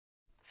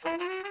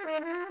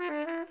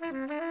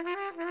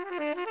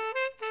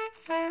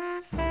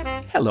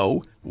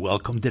Hello,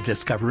 welcome to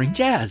Discovering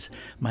Jazz.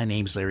 My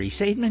name's Larry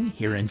Seidman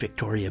here in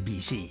Victoria,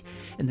 BC.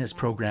 In this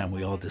program,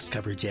 we all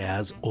discover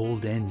jazz,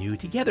 old and new,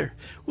 together.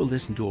 We'll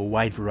listen to a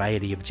wide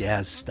variety of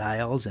jazz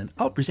styles, and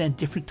I'll present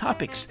different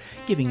topics,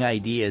 giving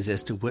ideas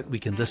as to what we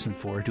can listen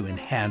for to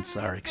enhance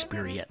our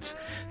experience.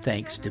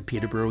 Thanks to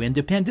Peterborough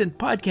Independent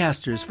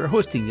Podcasters for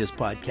hosting this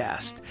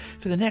podcast.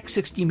 For the next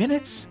 60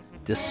 minutes,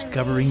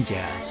 Discovering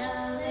Jazz.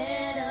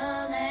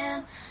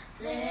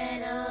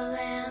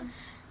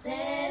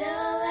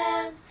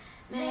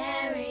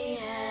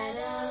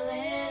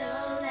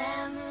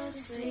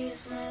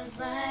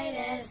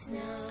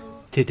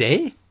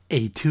 Today,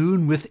 a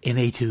tune within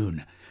a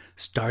tune,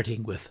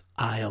 starting with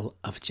Isle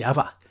of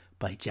Java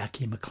by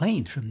Jackie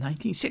McLean from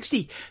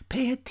 1960.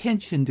 Pay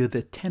attention to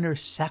the tenor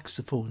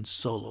saxophone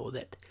solo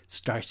that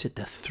starts at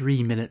the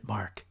 3-minute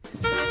mark.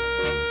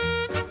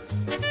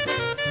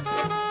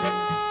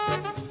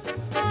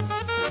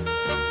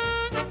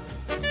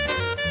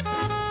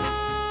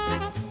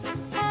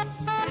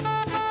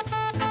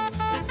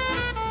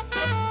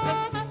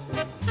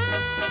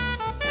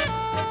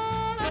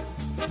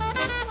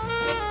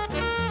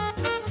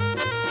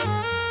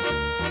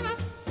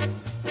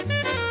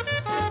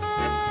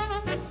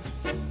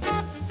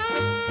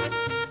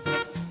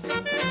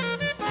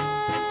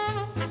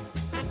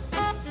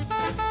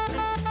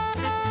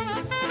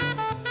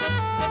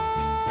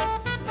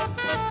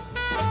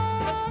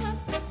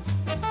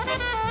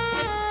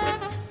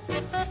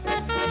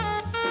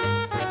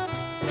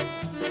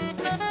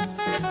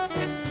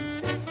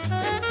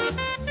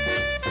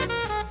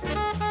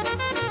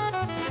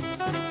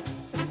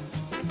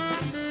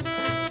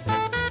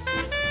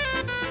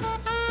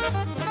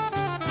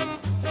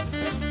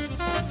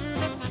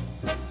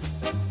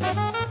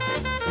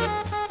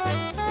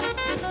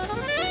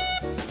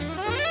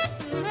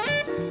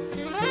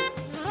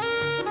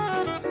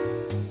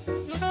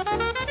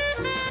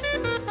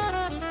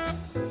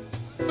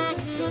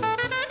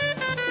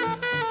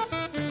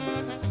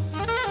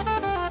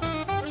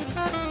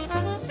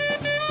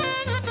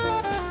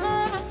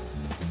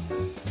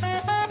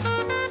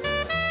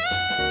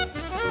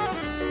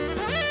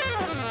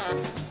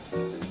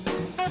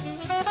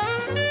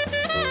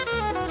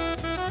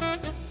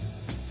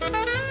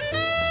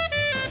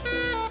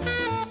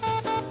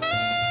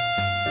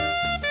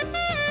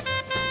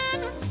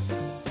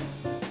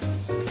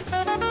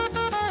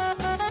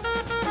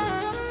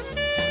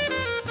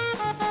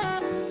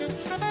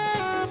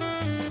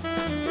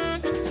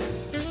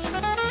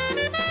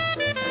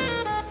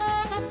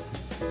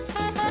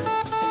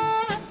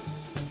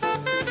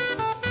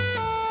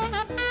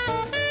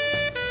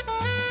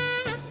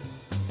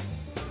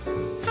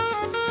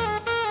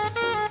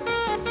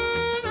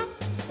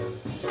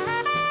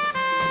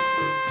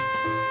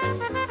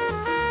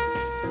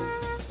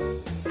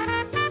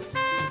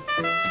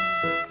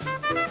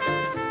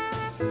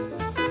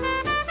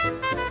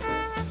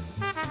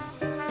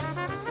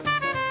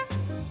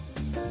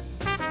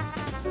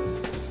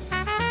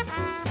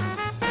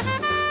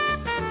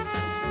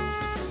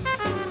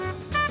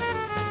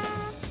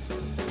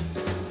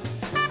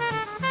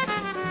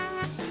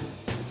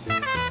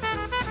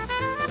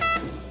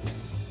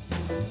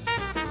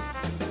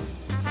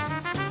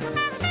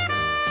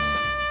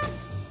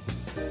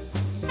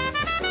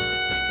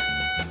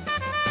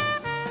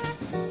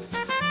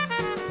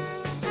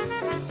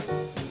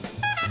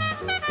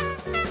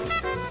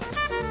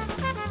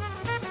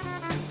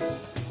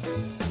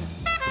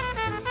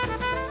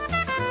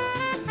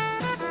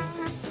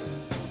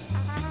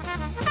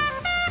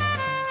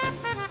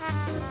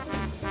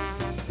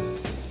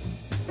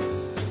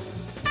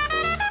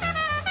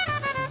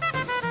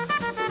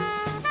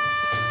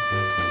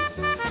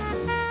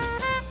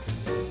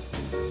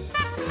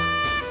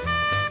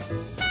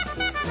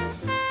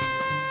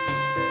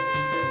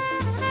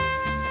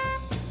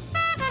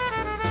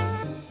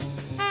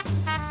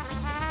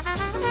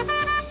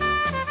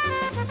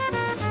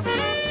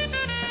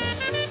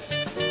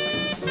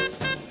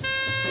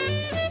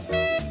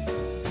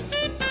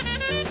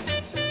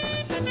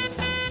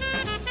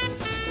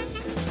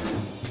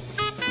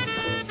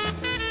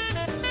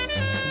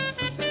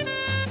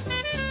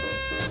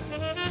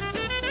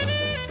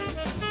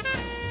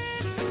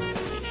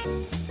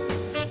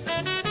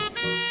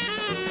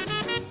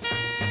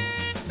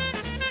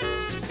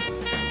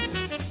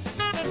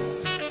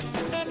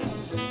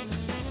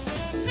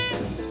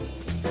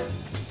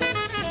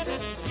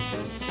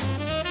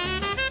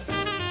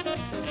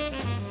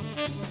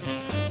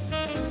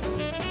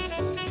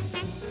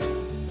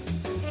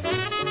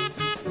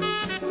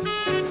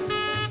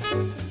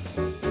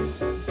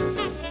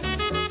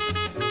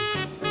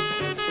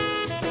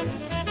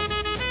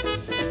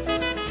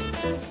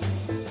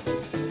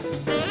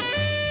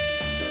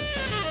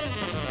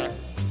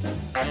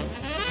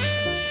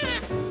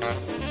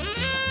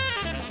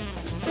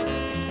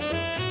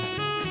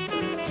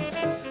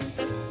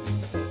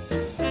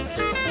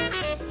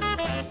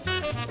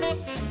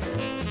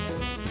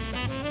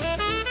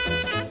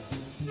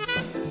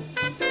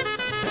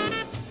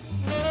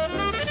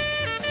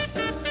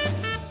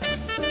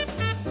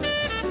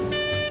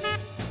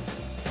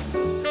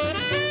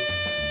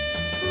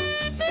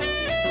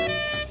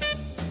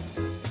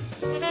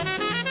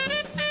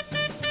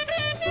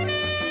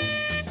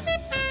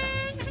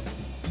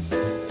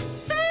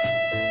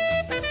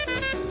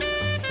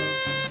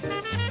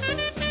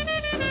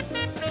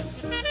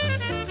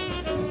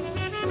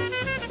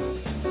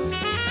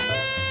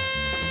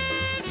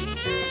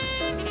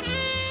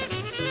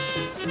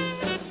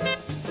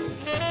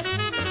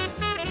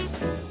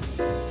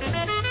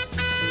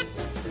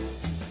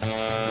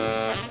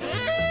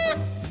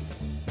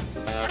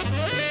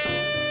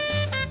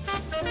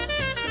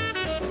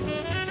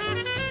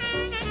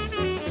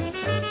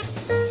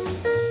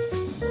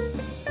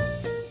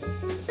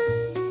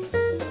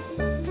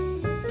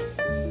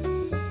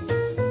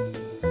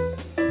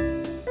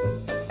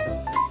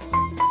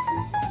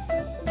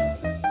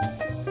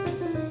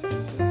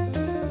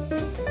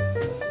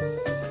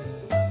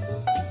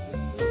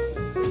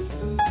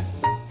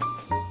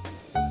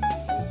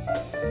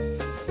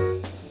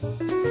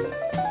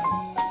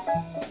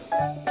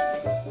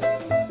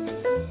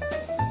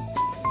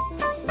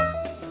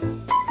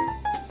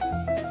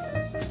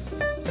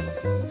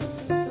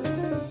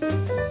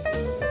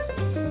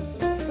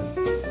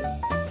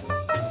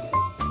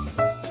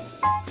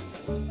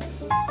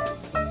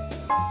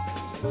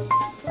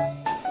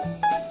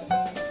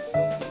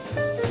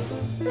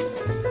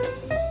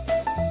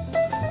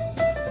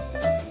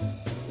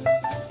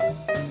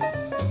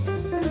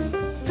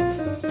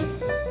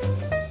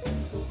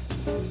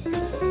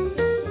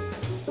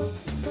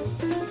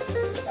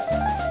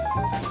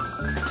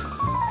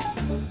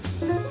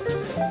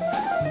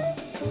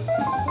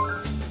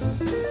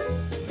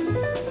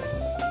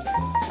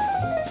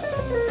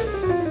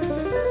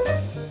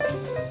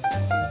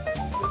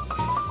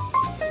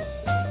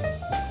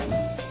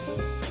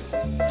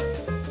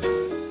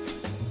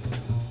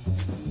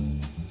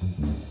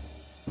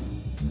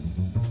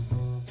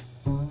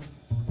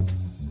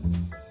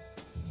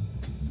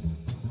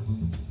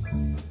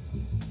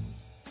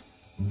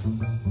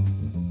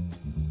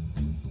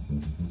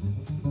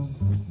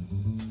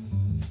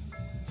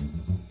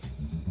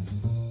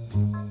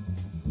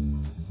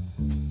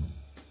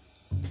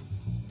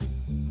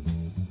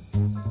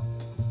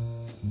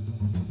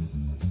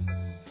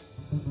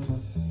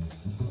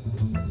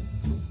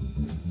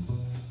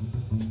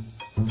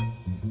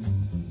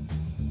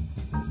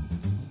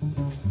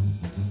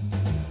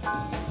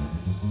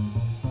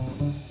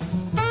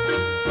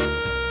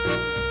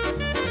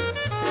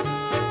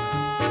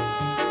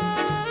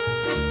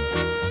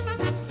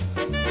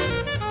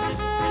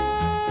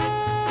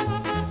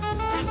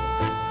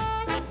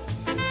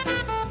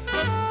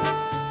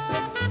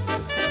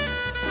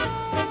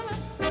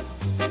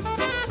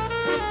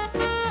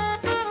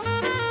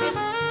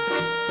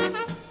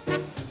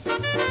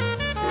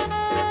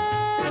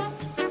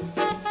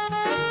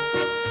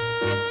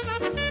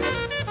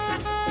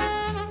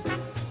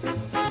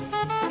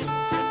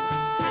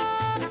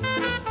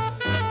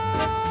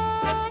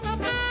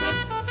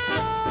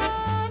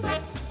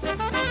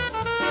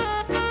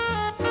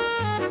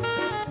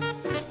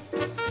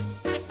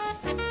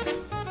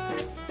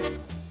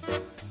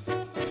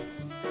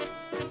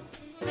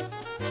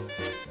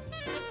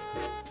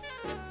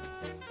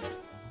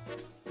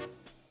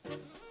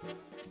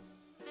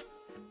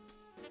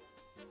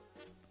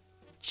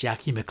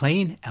 Jackie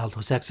McLean,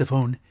 alto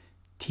saxophone,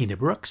 Tina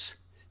Brooks,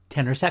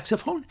 tenor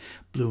saxophone,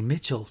 Blue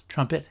Mitchell,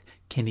 trumpet,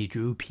 Kenny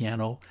Drew,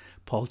 piano,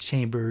 Paul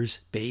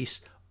Chambers,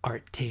 bass,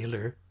 Art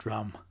Taylor,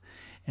 drum.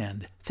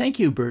 And thank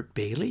you, Bert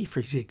Bailey,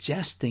 for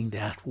suggesting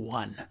that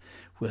one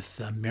with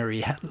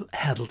Mary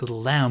Had a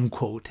Little Lamb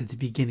quote at the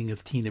beginning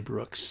of Tina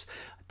Brooks'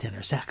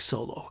 tenor sax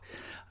solo.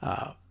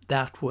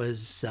 That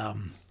was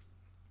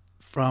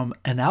from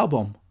an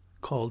album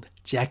called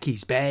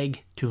Jackie's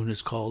Bag. Tune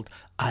is called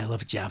Isle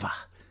of Java.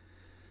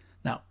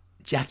 Now,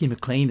 Jackie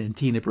McLean and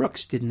Tina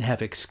Brooks didn't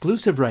have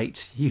exclusive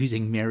rights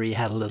using Mary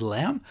Had a Little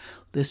Lamb.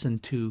 Listen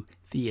to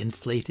The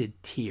Inflated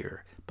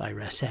Tear by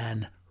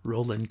Rahsaan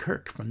Roland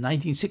Kirk from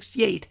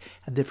 1968.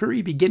 At the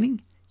very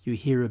beginning, you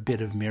hear a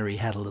bit of Mary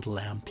Had a Little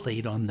Lamb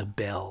played on the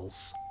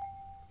bells.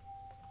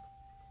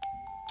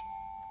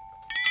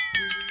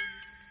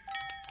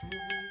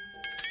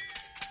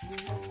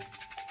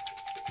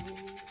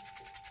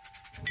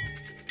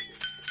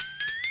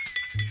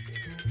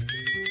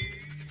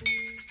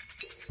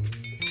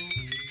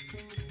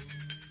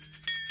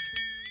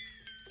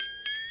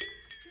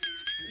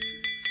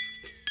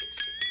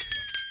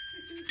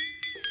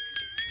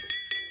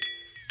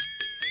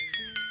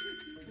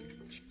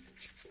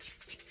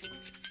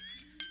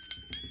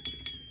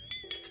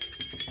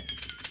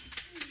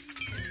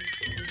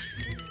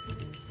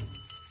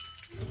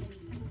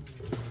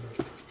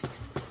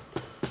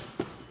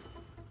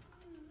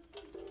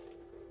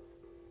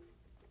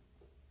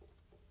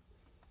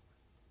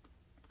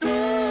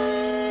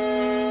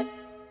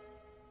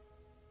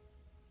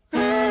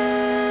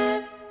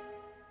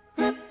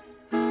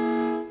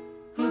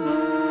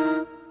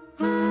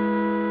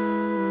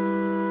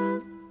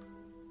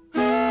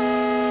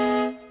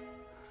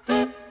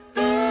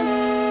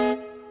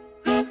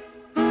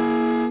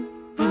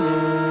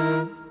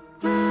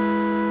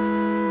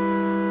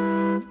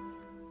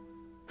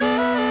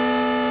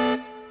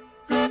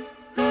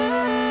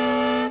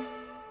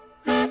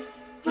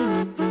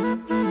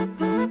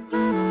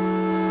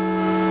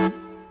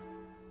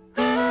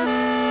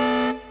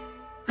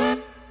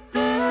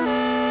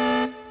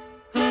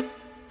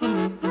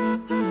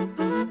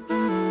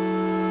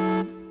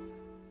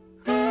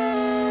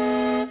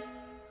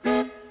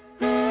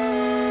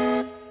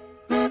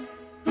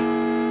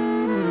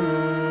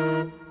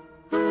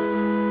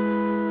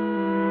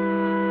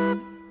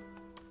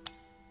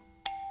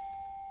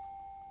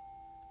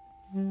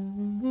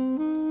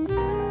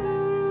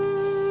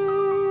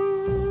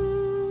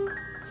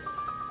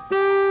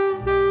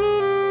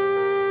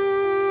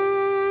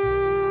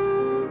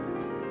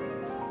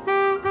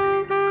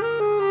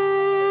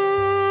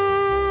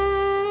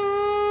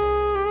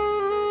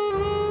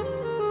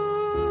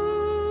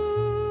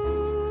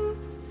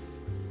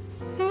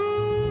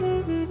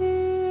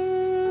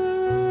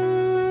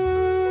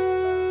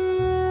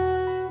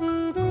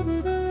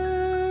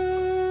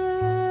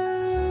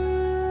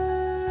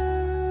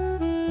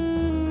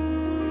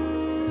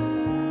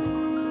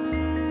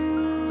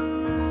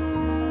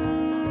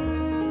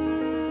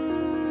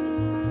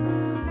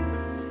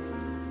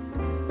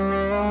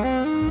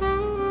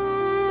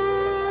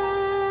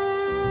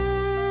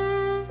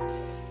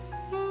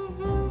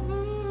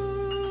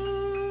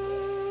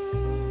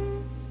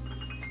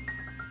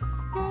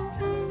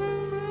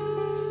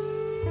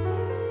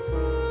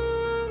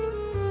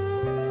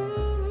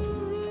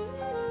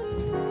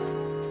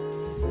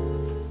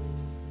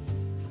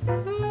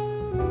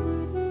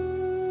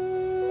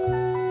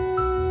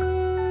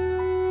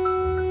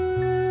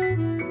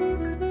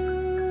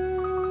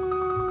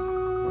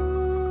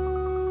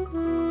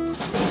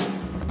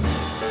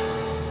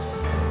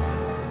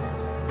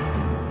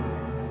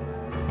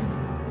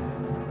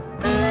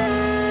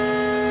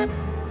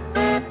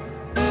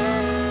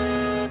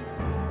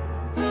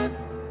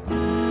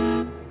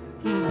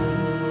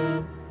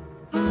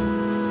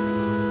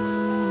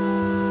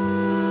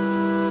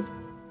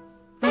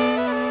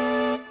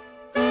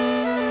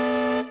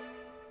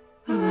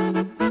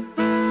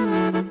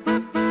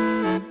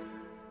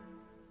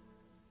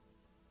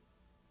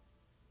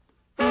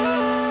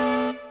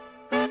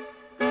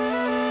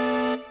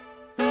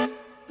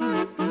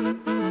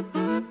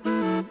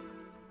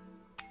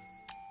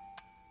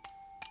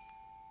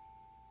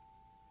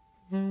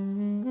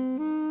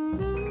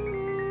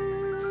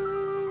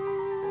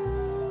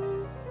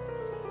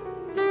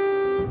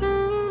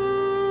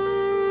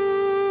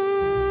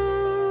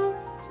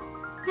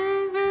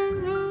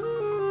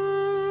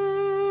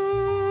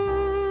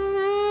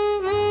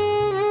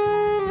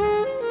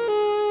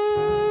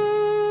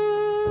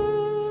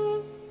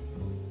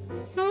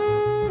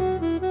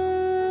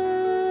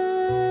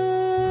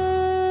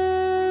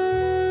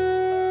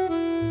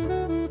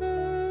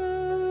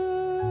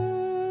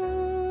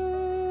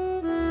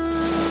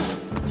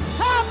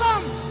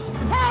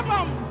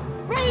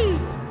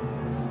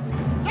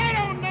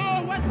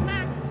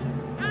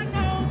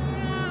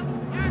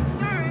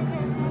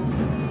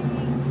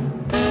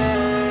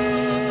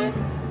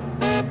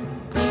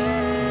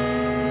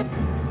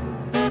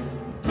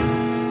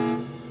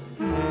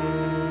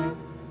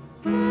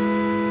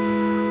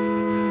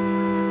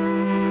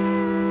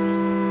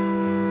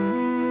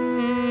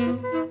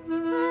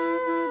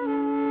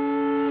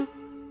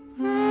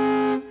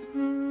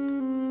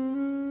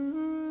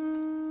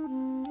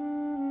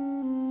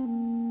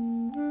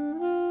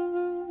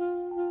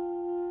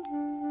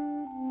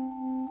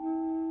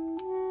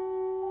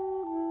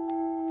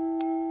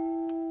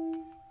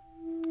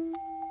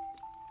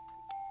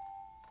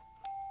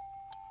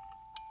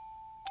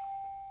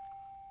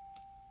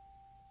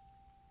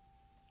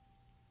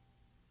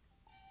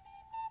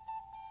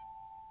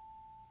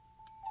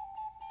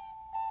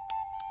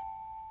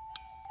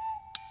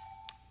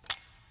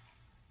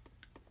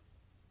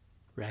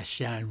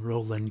 Rashan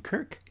Roland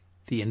Kirk,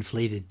 The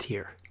Inflated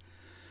Tear.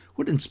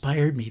 What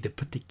inspired me to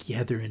put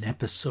together an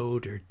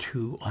episode or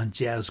two on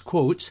jazz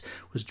quotes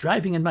was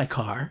driving in my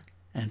car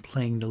and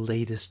playing the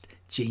latest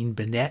Jane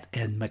Bennett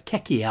and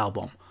Makeke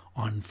album,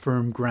 On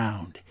Firm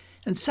Ground.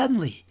 And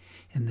suddenly,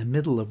 in the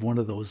middle of one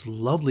of those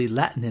lovely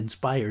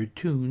Latin-inspired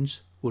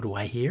tunes, what do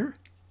I hear?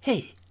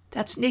 Hey,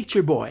 that's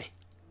Nature Boy.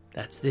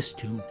 That's this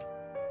tune.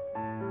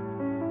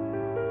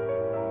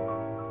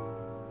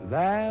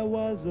 There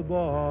was a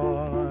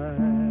boy,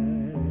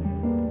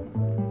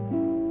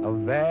 a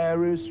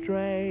very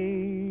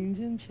strange,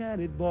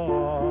 enchanted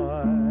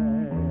boy.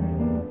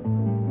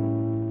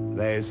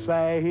 They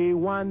say he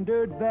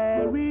wandered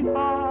very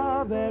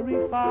far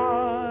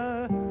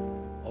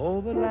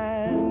over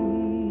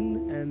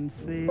land and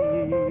sea.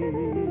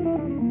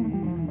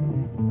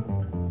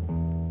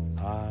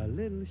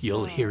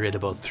 You'll hear it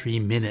about 3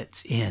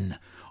 minutes in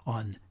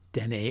on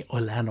Dene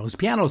Olano's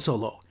piano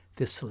solo.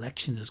 This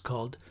selection is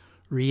called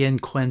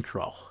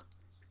Reencuentro,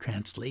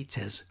 translates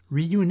as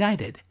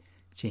Reunited,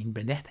 Jane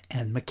Bennett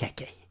and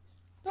Makeke.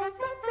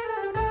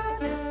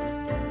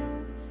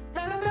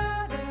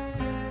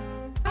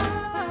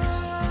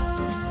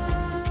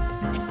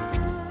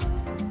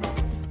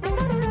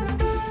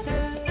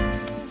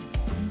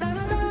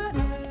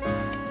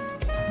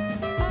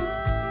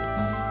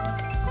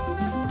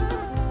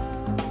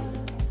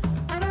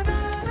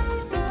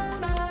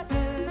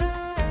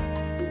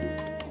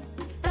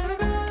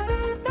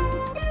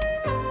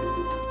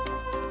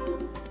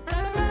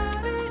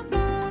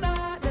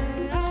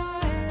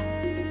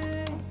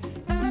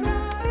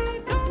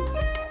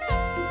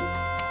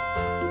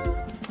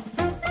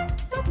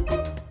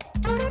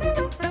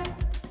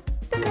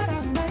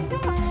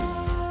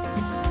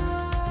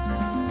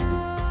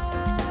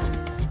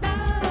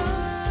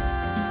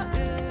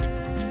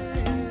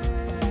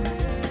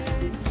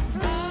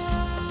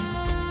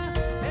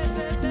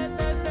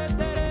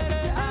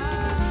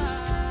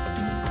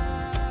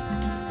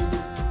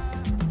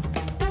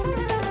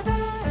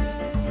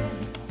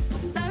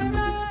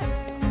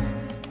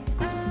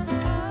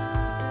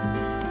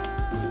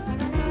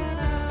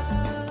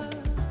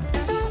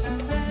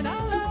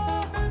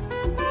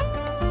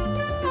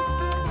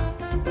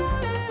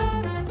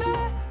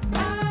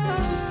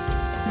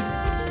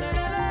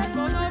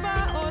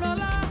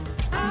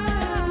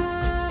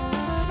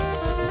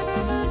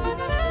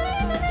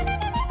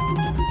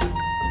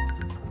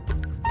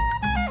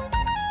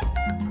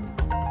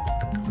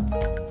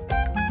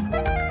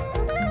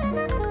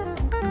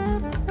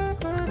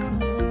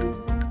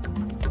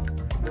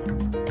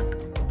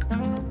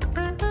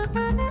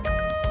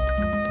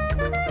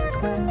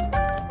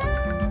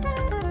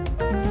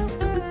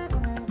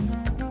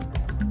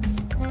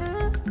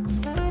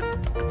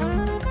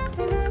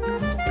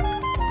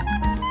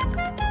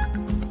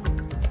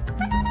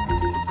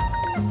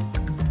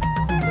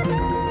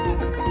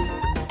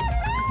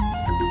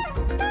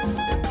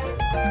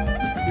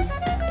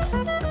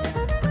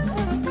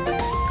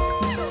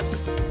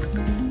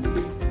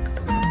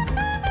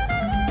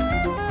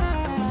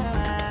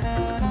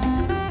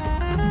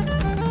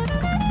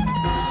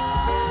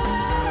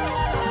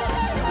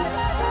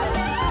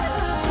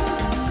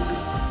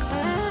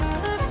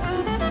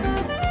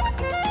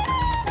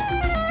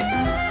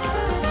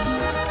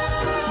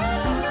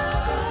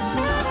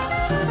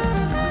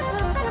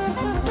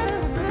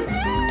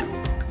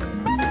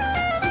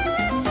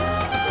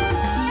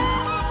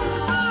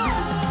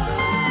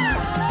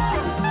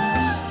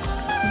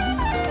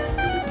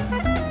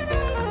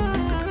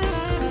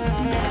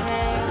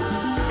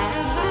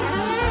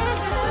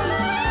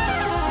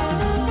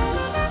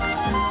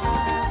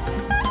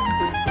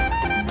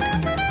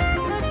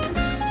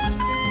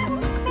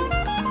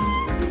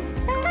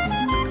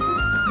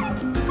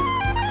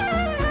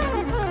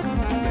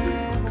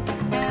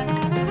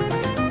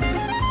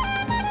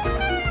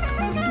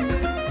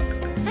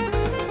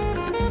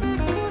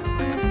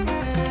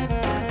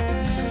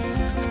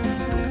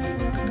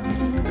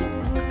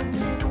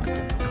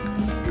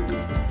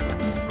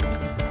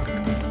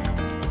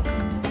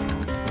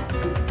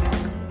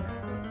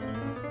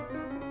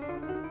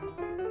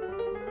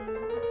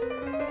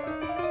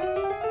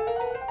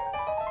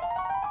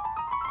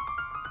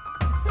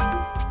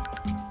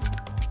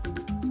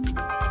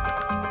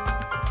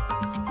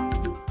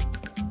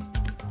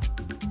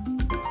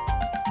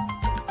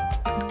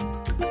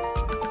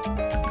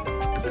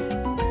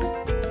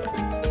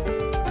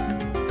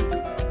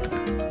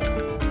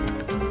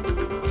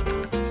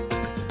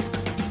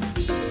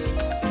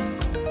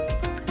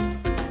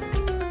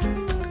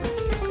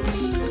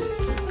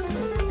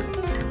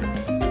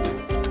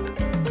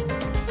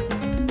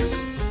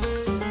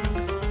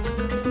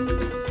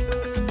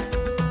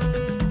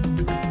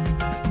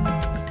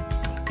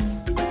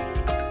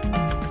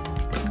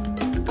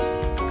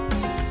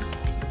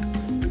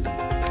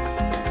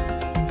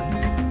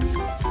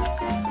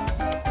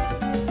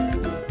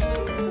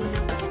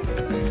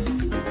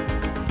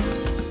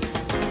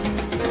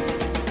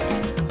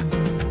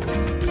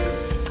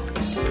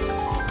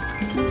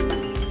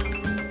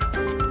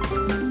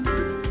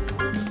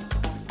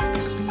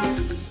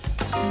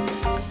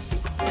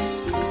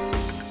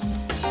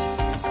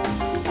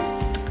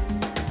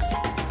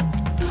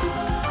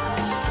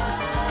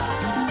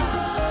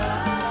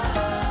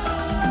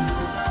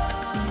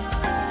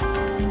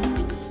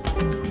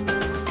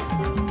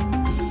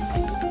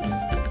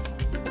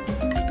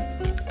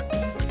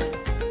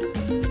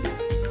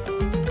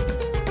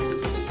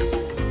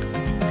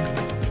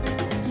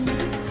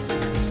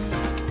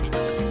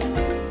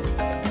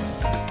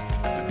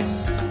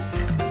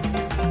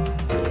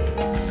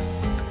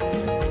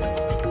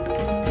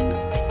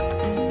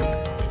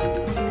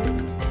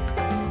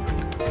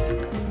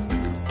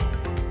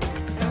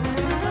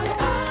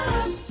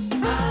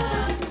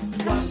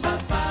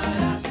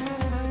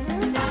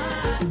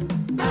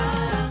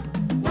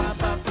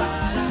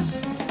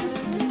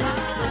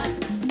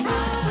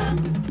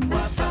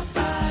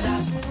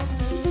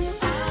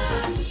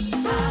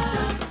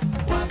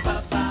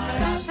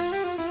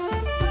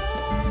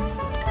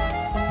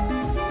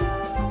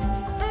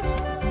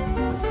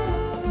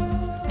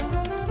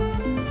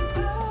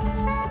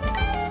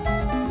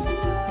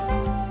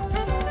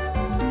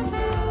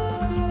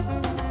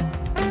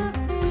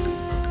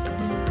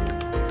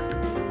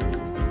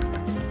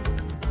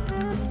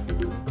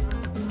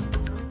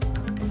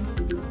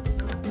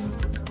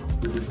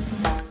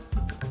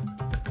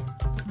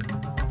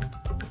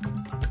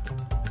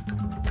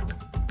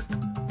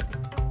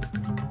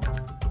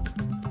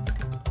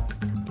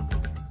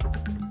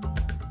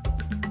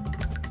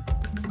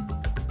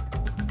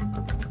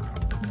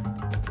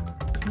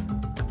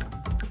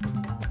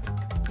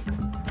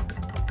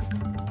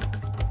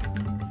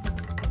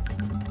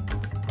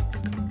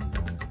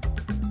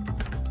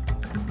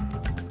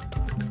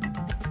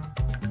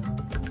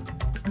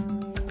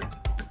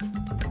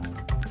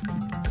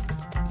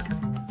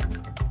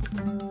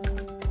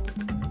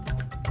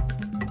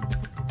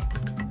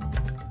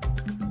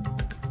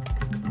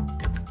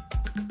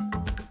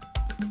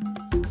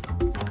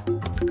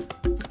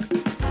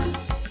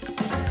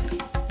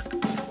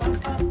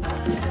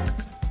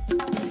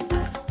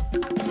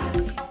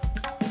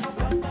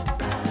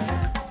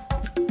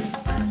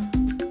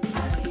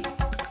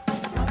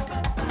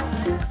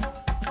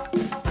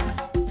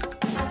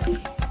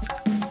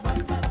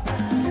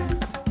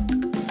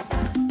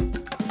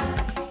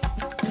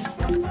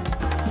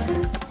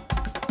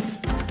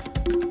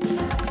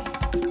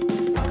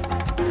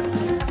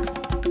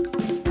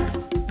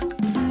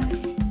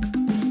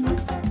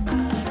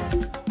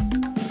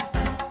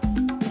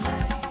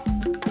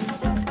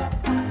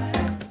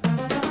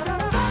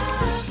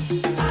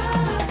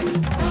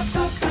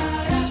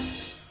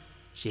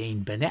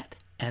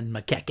 Dan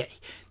Makeke.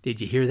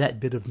 Did you hear that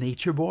bit of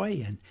Nature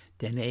Boy and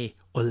Dene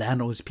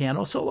Olano's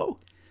piano solo?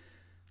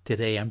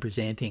 Today I'm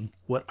presenting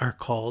what are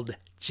called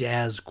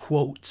jazz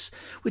quotes,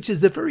 which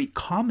is the very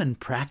common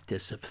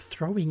practice of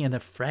throwing in a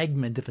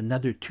fragment of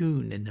another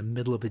tune in the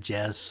middle of a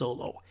jazz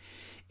solo.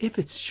 If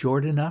it's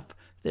short enough,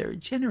 there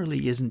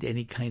generally isn't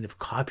any kind of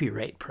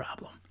copyright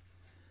problem.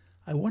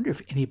 I wonder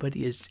if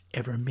anybody has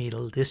ever made a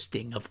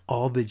listing of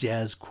all the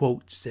jazz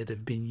quotes that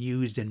have been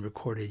used in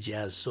recorded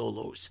jazz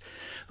solos,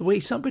 the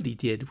way somebody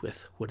did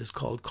with what is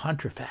called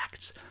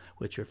contrafacts,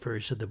 which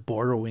refers to the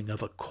borrowing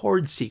of a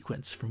chord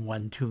sequence from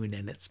one tune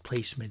and its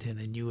placement in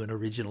a new and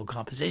original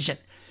composition.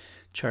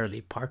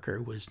 Charlie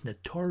Parker was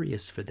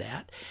notorious for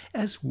that,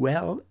 as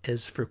well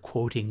as for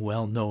quoting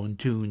well-known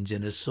tunes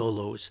in his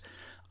solos.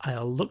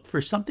 I'll look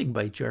for something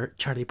by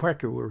Charlie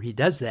Parker where he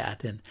does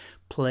that and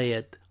play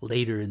it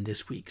later in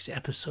this week's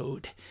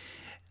episode.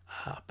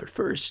 But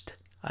first,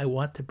 I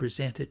want to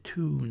present a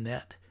tune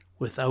that,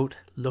 without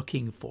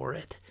looking for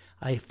it,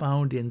 I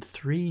found in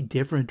 3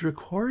 different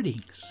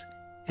recordings.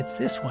 It's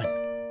this one.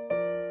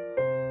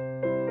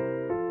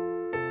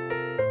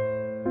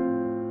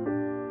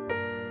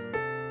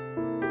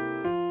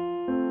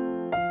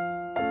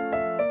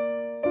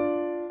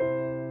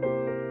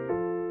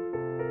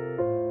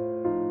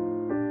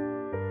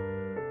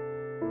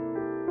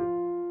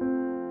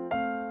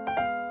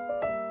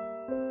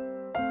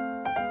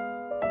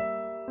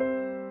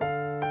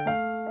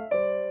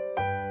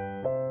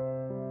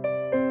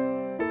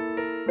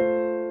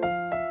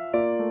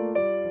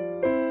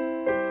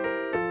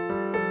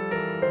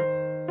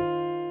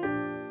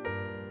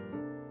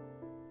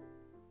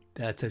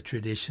 That's a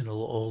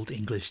traditional Old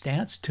English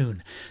dance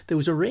tune that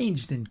was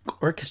arranged and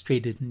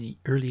orchestrated in the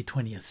early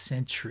 20th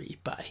century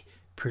by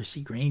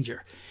Percy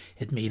Grainger.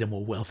 It made him a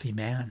wealthy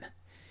man.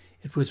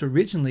 It was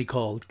originally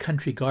called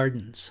Country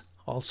Gardens,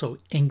 also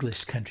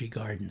English Country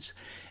Gardens,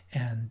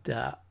 and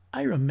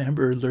I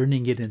remember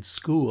learning it in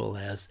school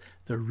as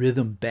the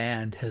rhythm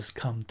band has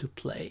come to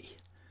play.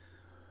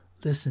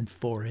 Listen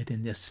for it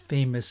in this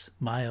famous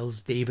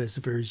Miles Davis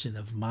version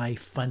of My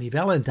Funny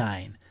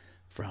Valentine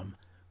from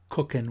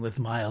Cookin' with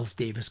Miles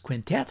Davis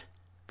Quintet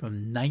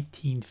from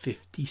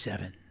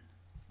 1957.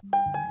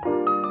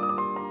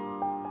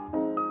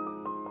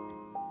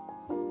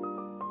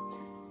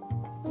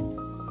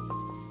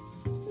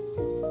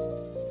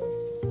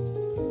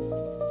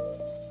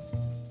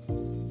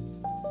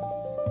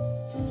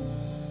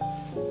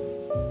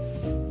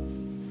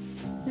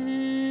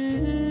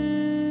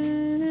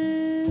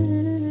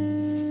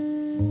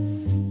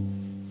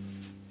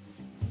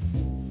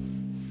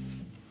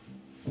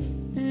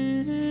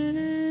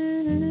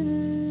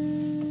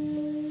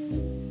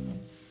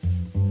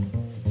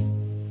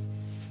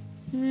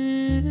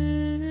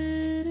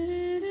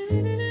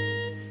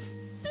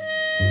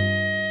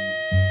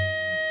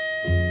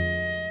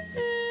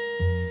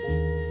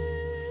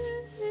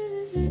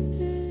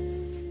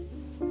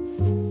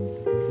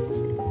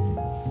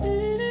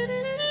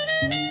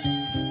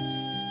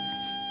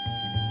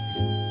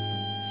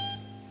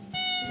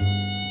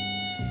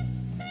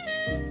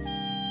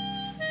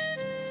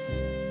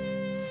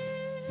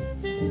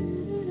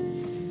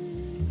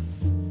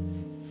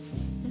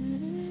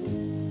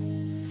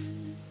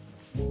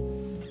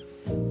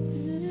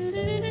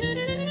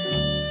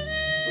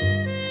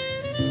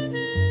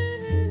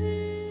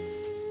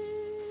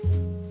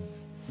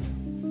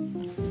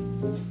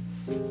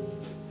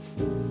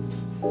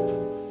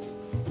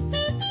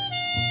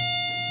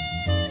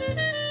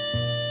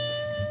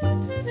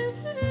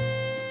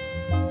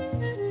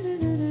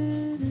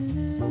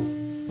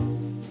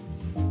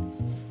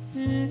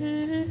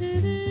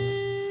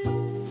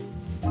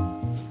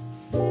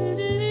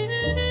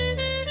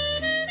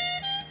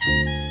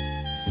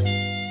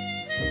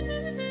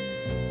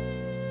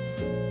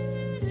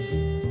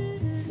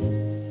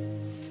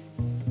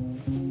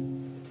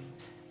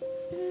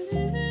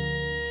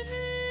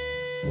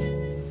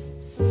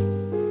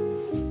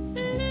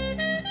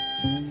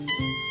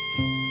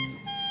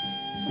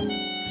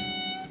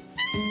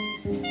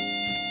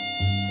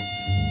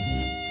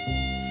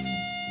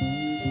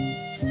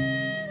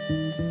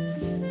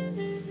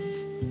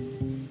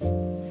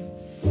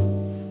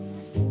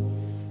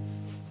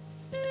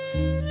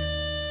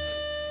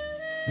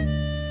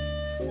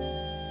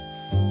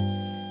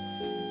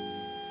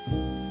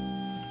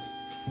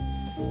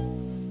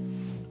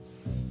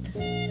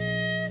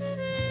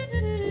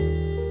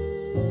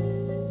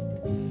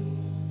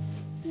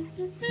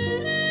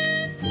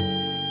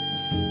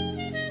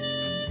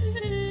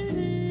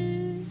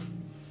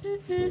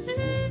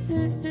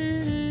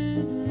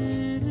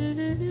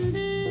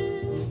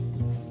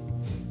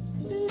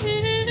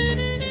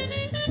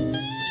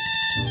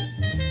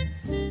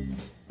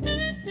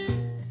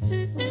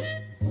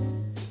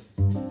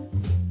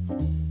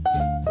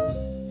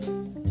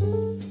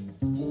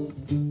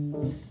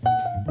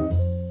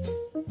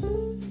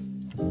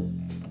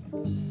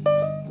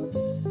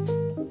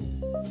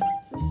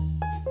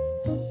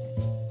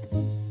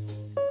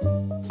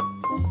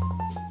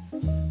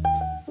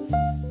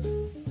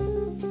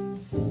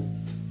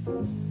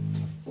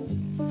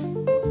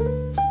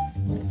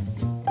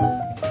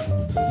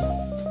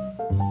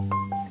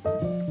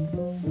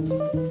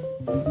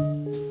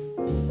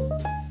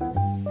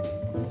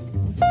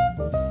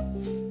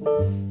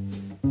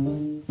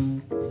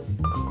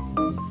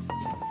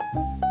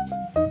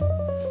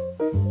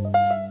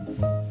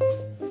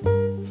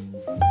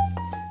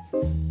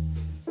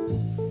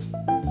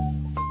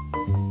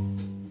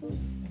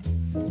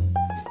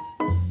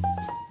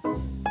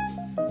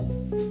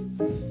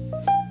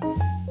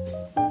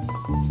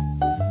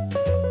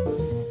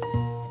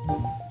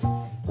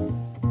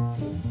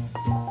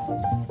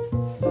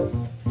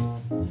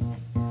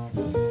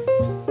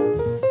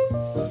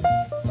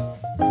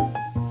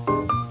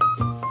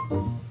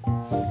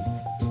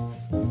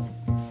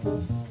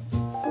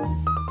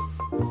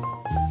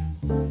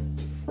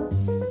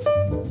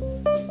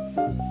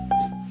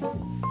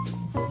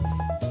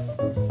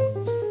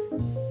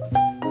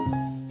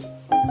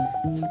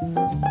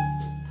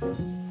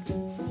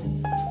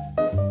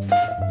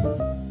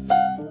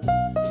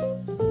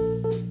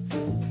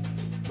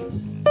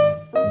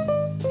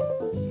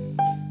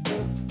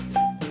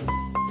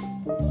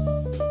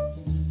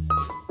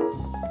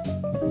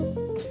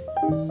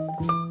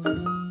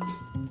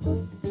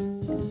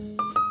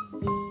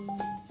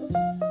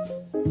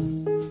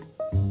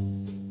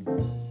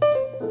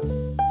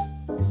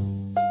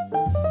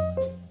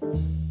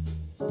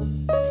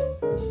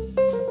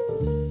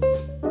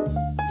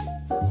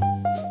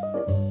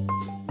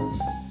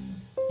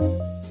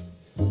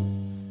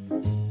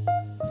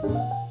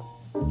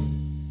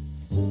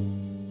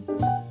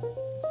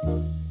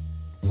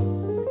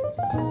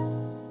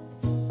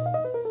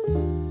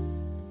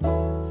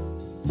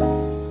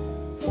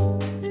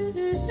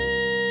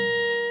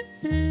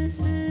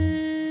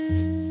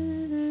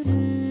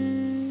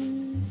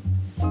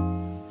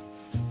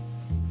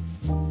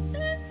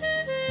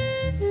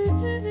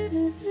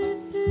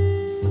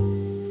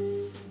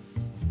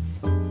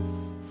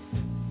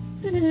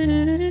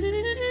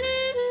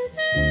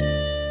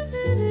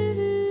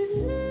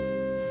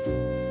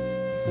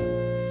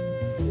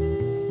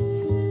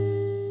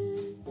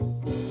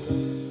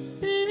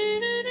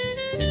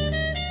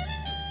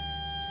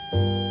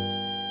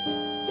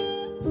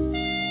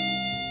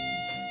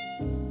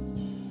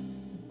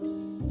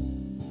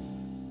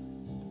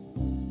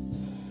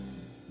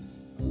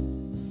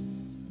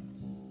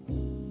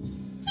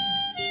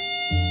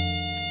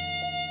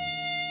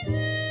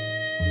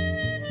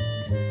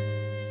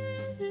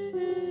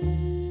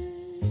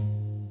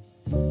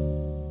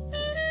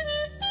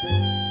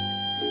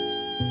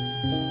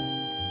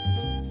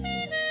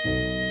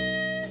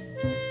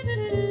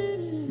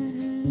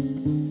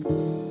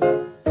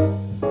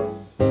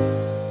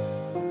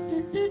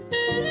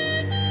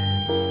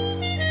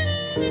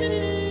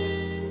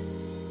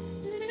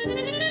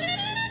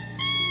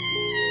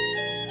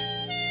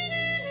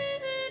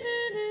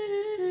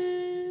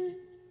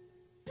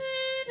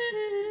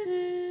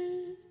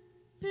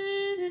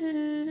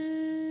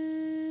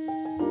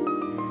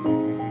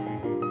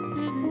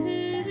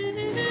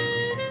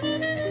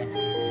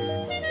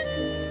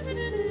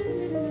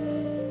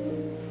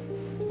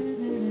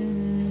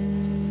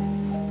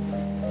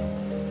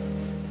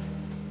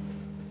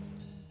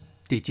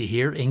 Did you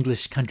hear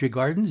English Country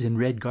Gardens in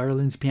Red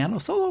Garland's piano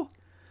solo?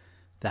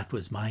 That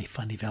was My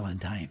Funny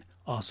Valentine.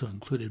 Also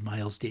included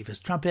Miles Davis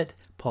trumpet,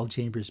 Paul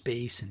Chambers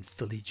bass, and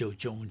Philly Joe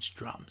Jones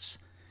drums.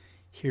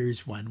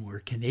 Here's one where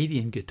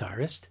Canadian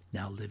guitarist,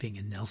 now living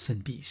in Nelson,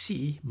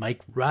 BC,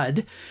 Mike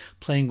Rudd,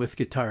 playing with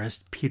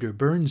guitarist Peter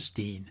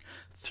Bernstein,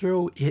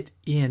 throw it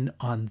in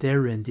on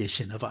their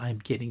rendition of I'm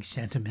Getting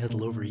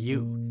Sentimental Over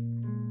You.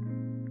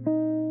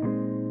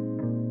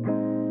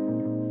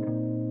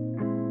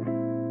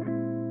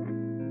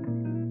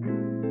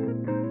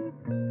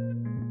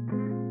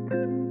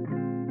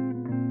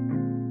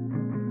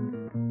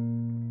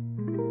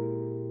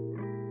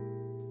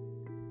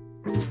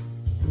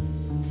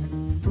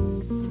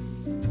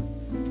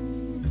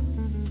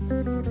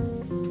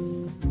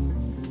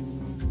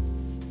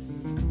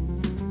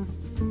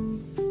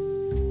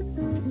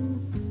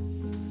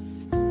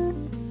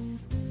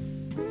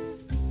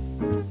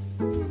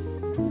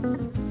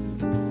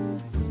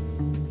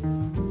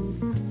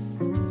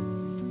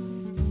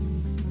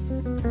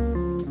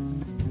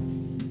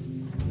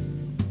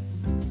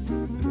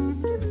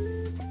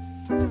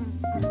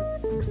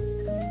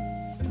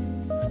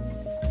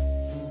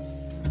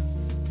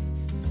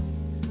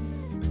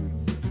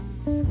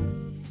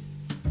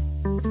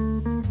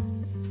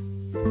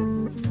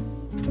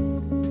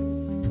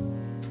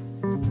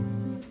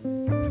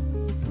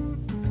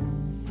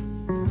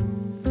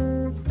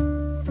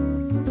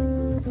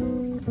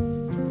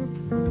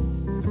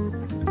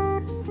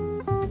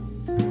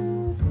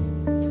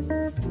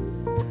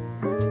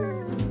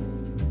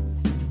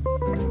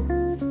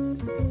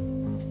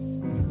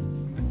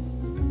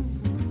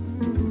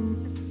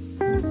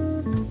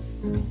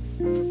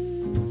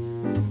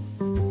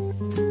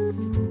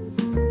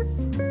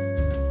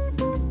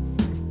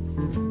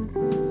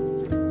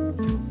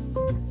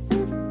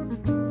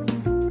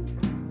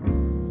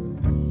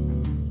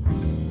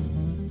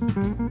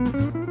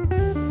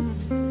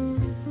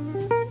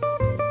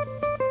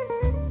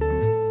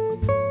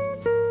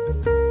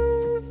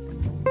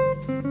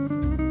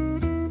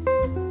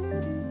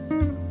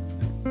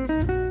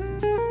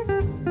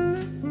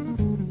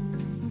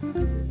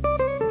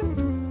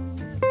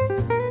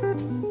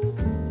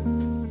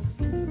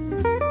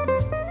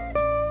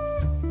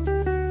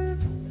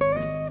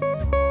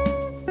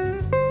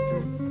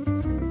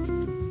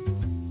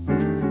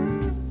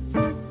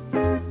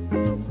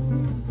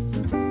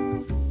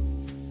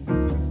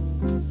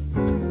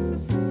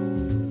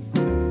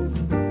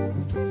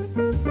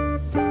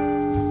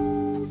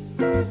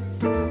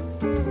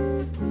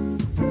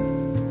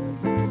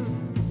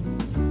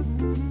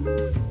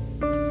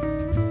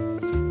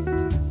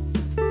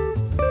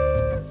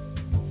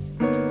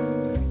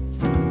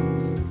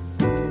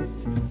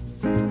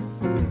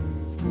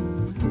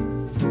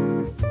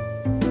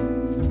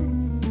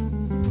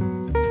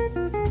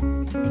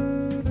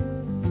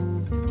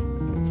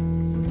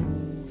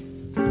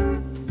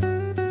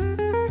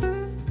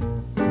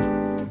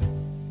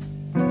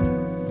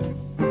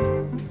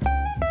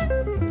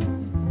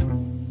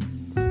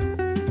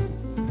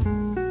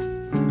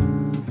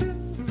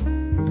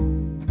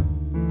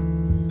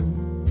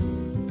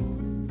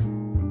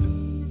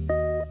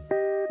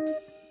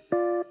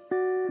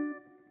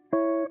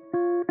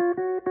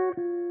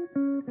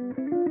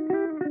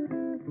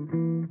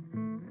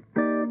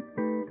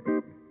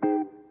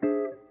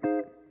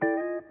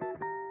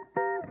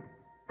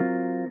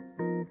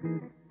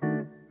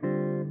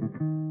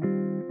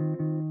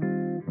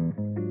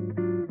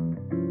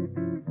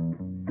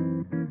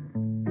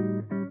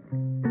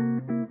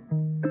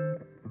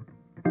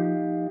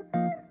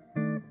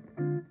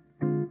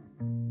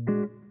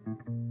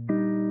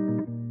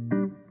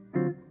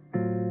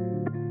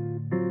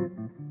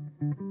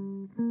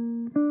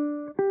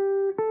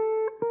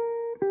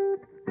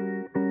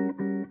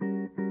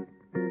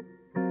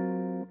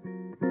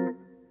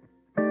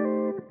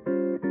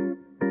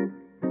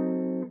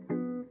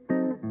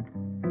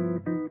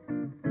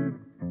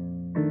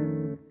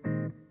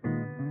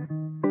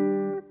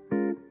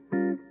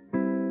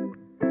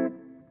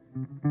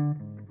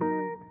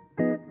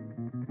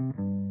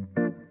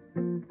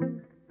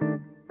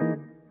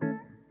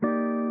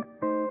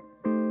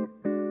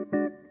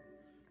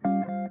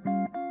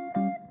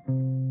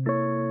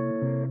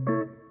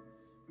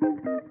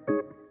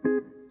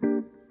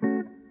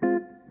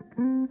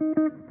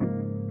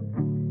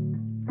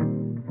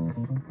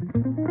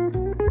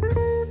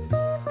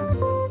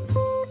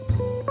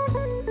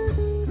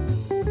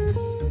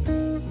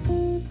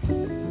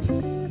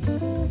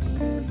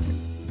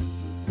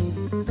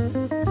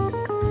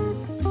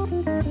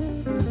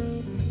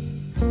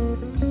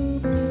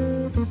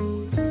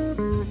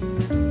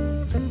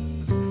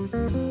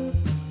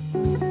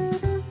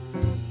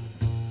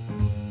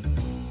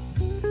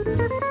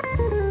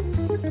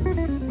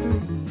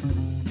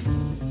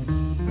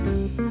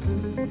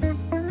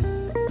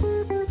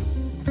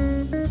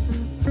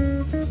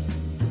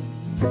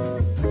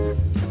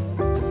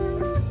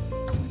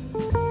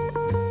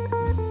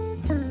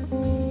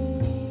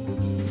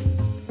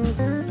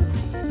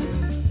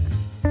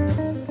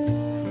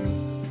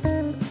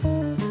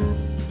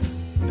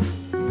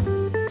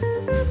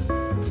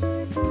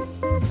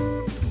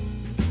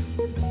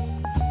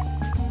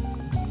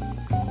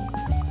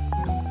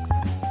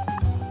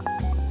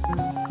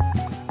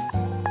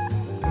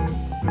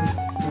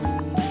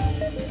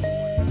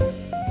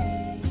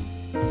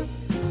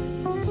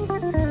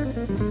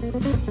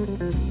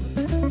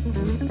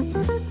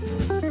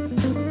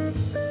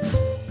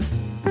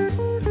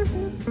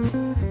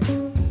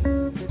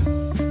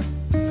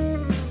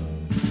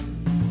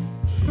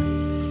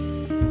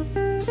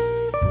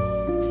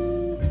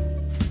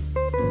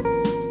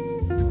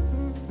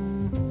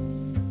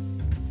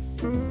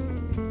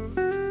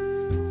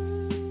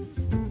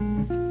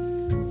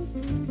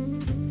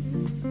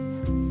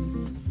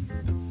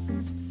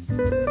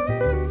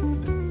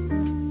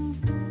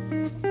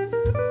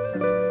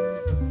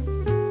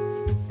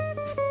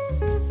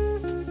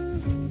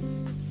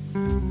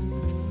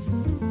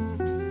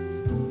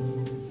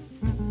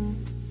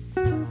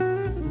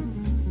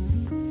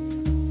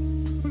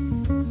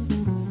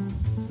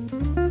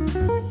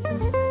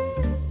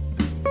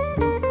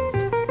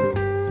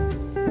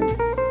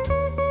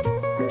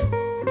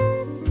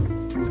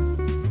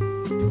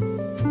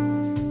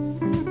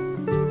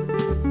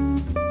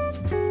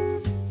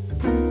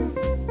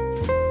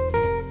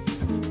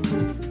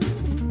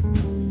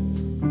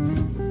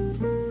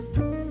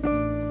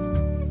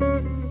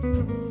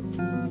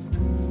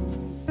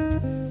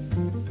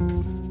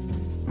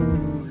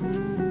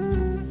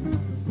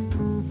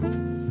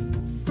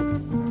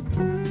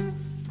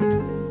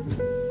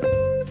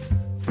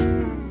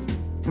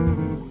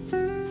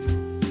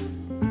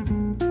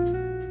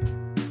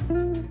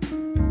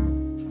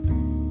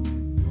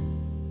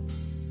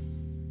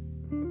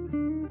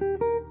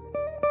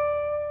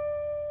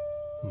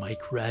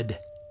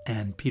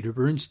 and Peter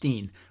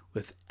Bernstein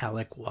with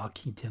Alec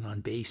Walkington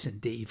on bass and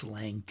Dave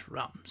Lang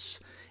drums.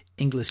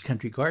 English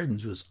Country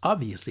Gardens was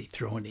obviously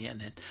thrown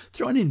in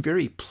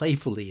very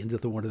playfully into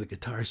one of the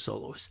guitar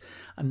solos.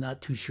 I'm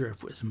not too sure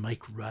if it was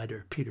Mike Rudd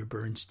or Peter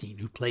Bernstein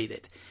who played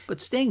it.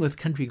 But staying with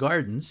Country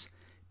Gardens,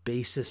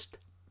 bassist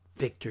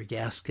Victor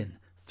Gaskin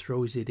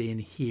throws it in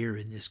here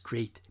in this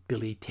great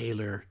Billy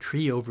Taylor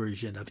trio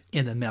version of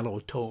In a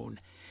Mellow Tone,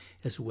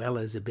 as well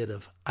as a bit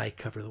of I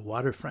Cover the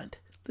Waterfront.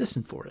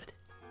 Listen for it.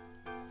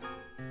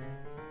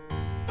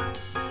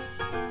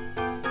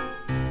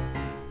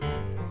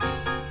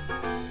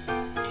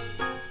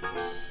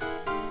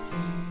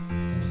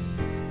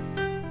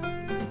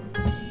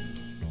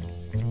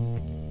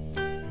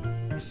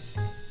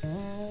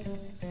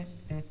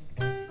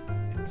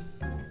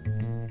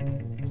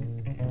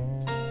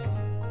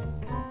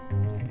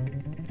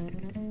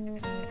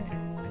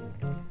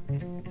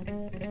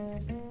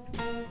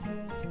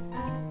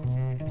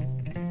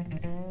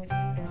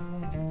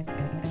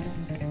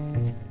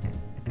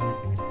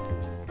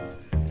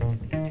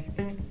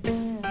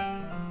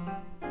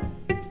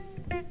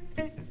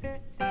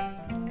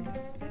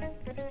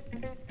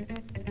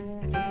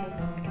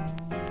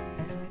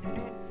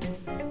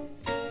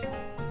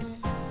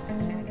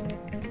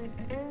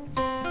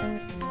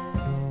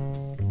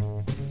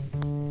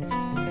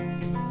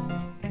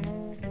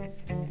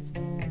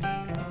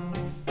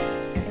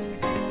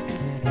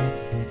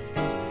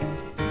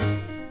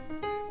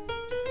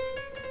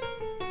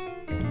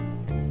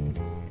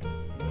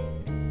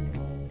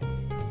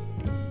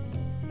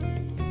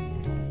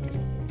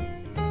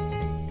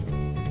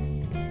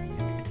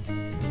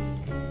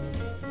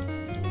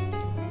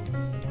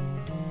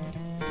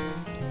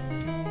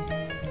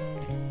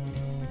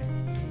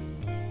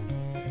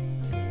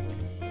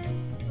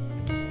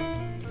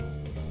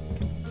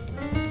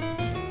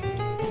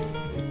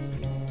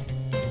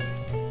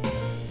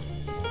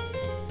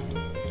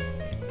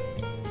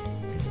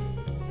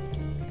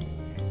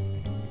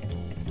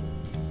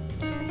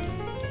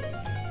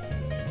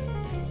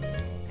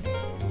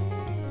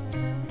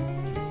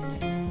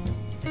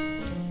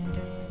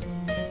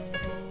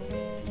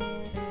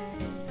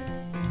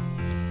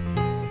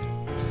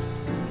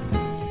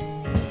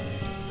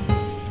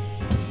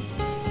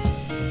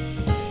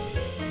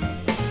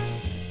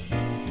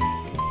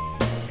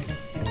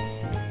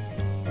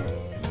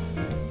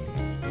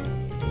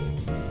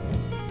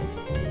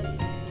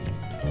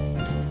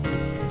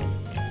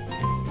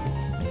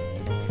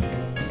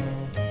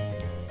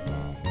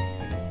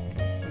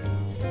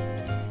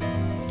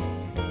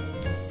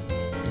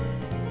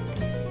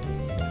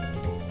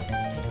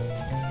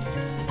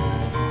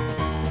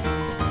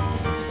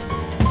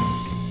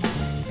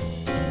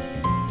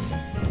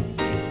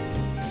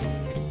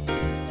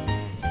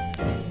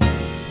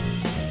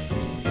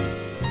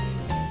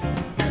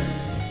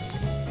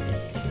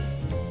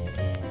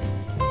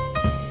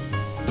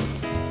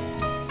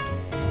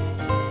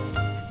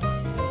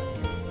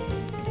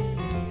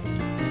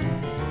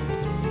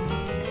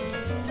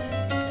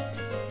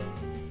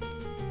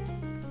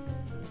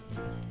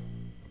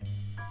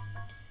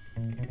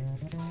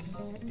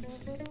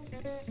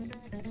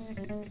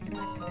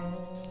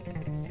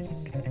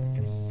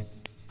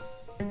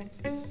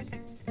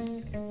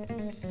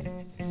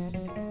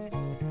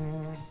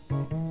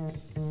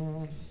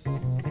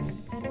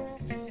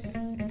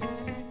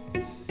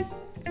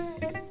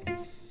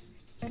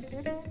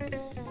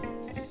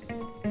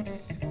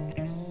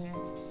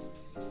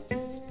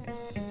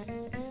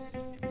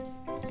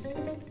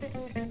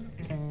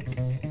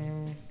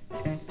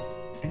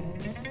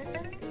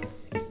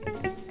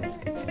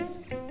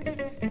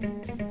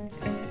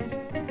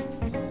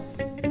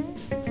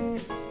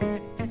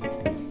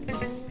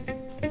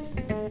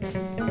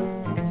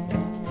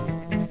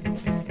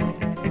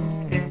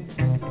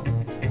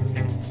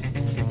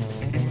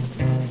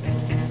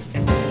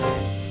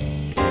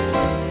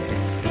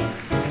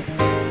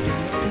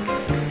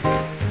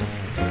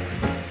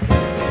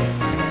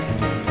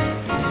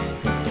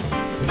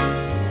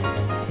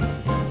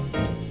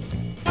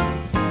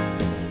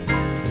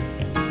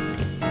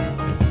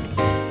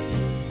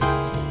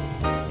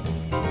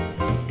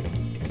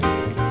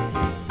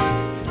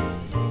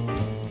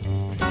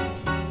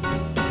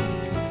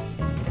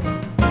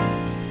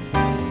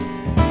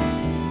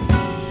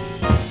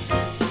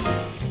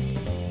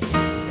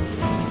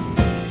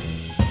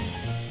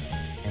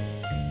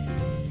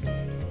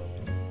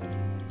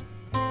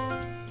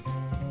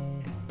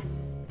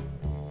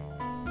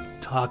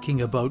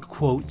 Talking about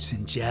quotes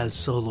and jazz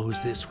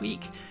solos this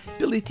week,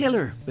 Billy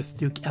Taylor with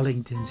Duke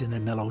Ellington's In a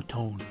Mellow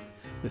Tone,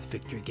 with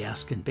Victor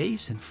Gaskin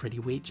bass and Freddie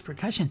Waits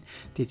percussion.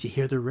 Did you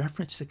hear the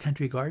reference to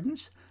Country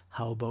Gardens?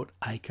 How about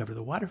I Cover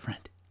the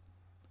Waterfront?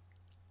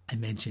 I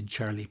mentioned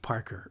Charlie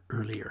Parker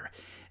earlier,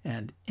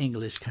 and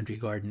English Country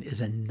Garden is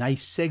a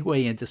nice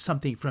segue into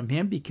something from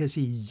him because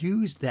he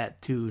used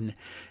that tune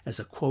as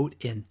a quote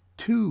in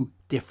 2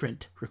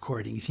 different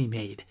recordings he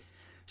made.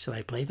 Shall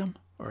I play them,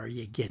 or are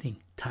you getting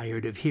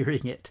tired of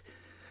hearing it?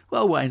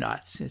 Well, why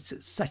not, since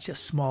it's such a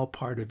small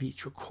part of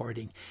each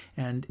recording,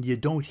 and you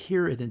don't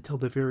hear it until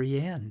the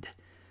very end.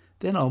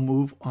 Then I'll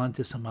move on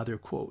to some other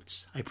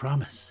quotes, I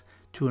promise.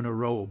 2 in a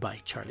row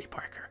by Charlie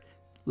Parker.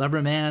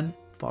 Lover Man,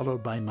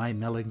 followed by My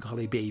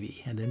Melancholy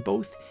Baby, and in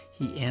both,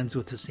 he ends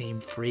with the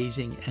same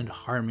phrasing and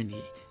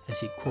harmony as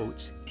he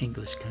quotes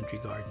English Country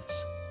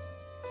Gardens.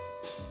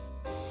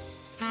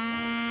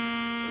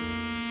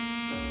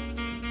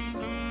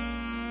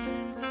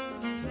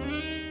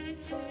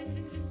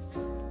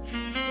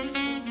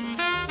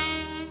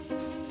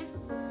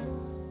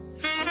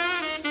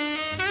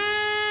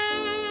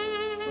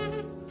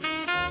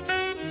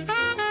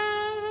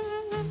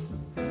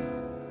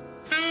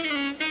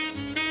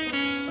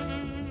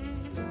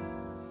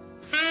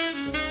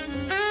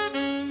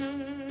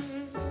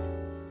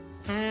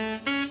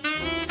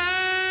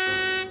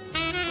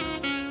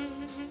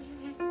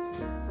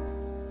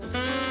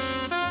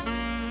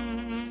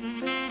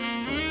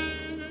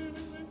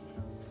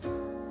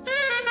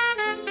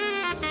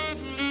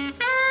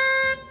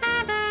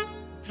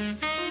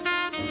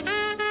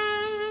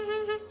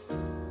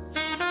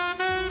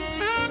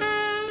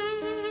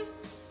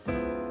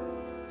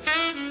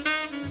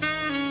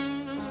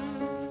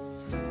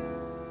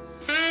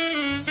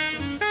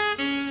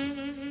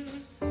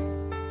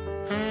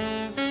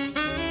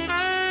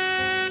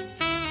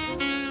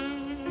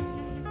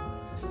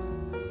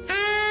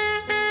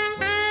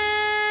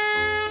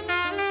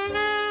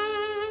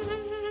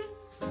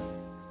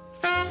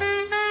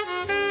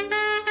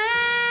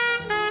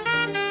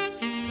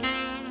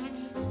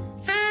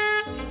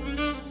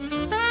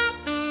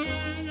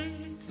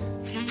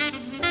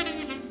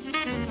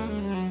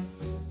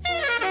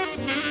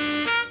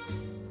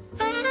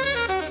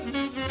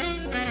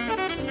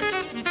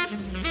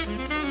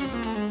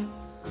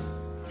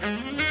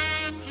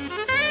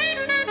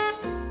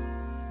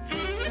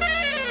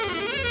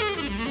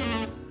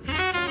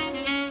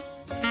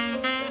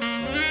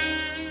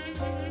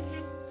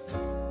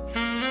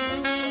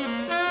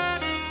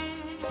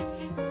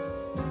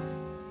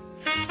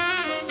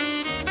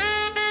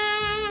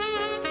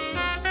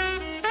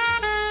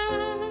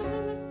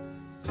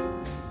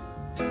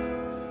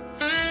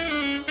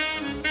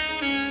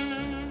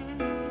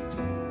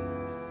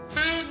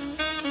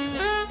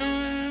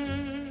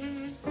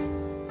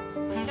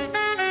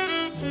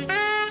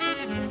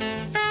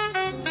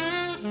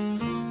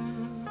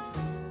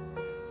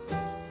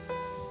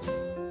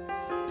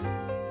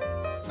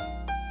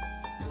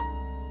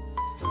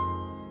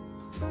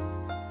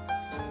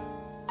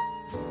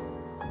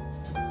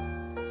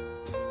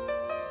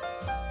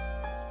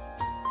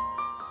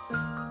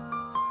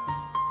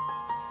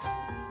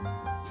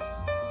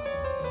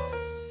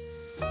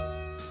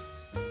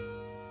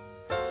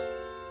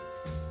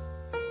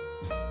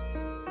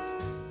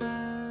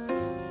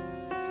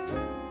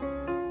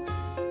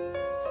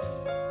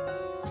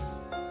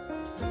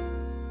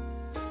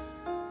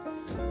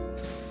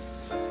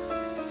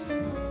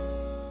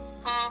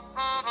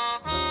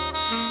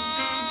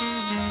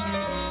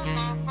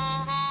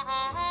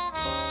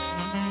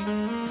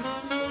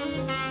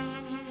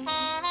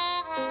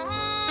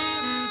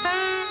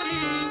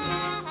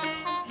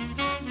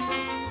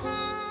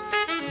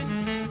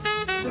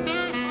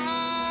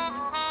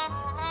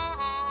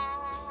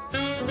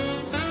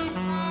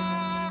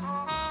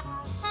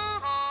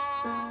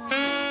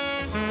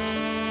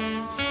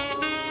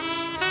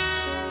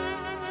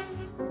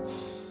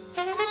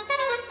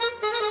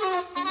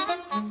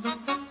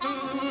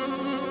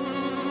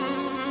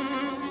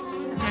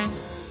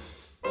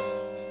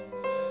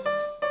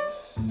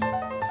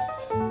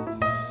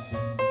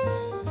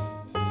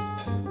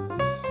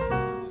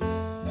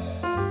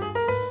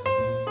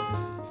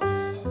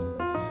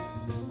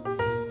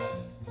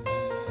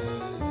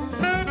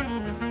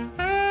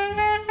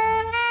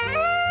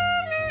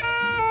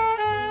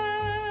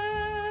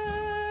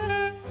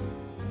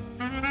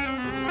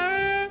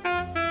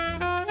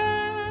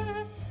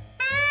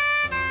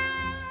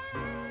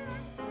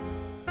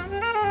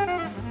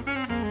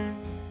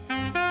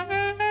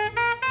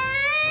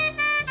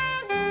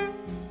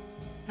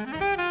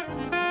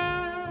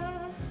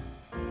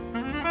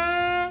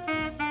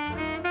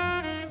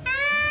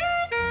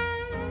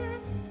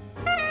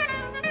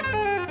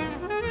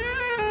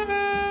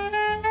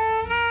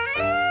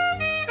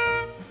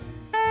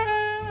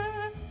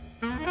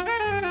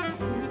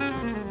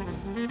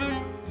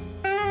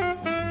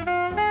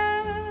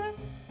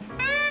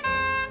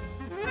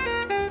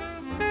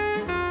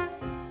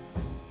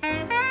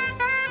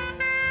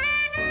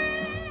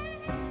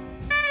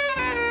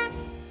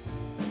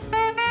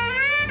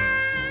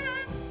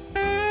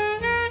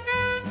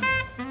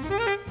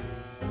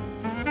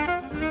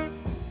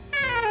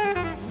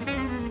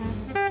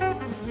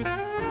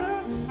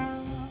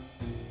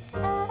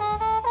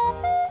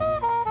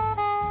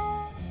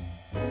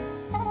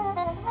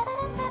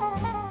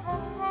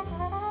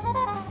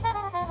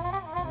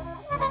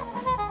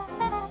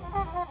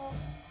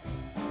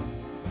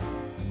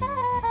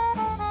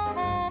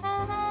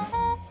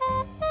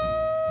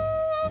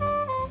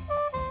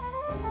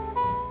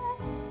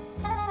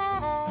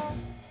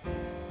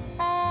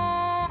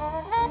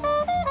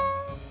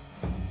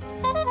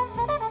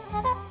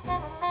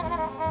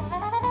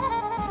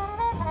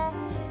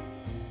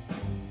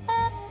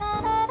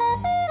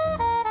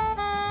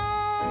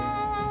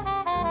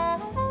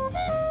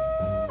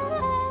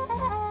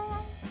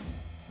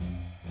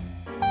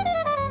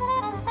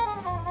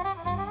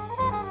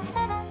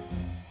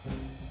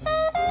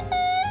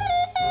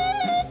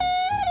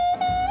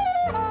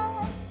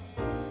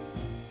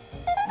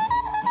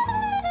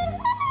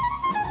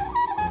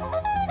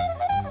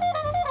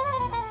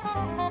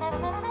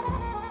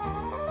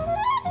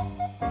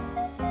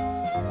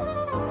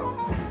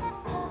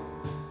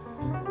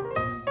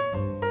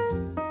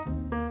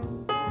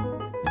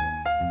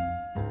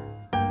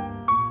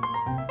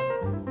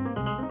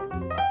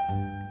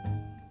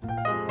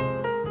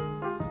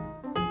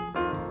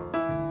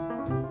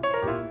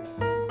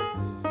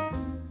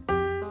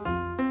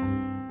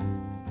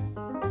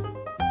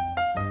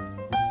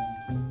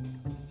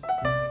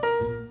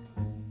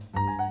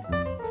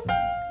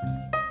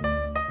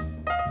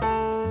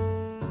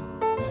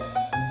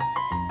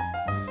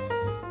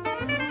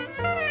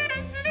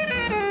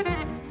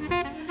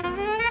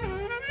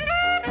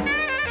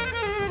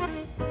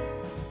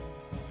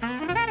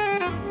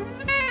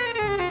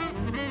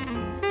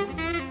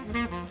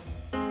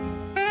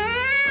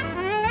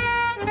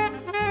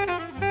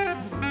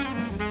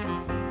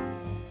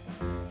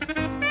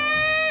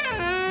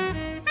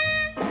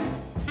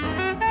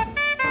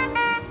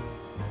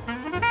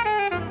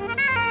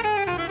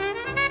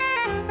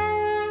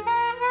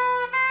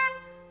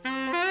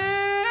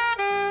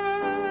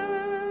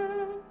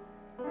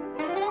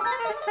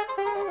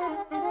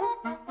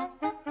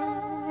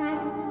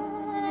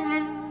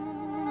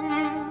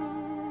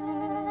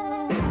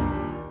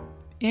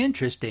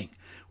 Interesting.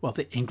 Well,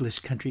 the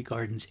English Country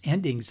Gardens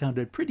ending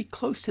sounded pretty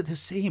close to the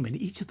same in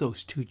each of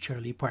those two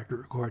Charlie Parker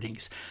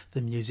recordings. The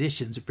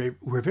musicians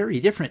were very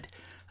different,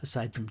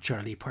 aside from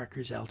Charlie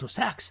Parker's alto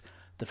sax.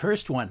 The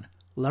first one,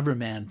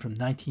 Loverman from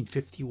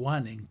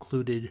 1951,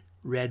 included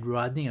Red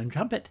Rodney on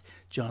trumpet,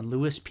 John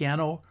Lewis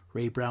piano,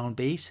 Ray Brown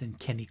bass, and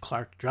Kenny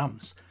Clark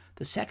drums.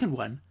 The second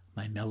one,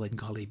 My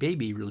Melancholy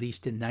Baby,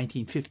 released in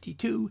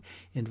 1952,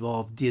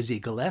 involved Dizzy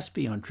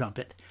Gillespie on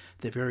trumpet,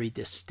 the very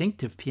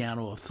distinctive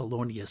piano of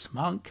Thelonious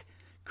Monk,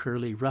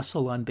 Curly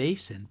Russell on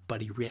bass, and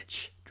Buddy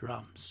Rich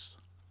drums.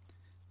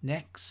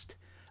 Next,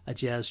 a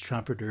jazz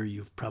trumpeter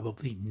you've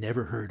probably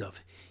never heard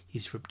of.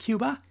 He's from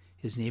Cuba.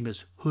 His name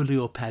is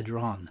Julio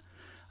Padron.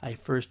 I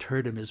first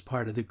heard him as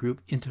part of the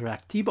group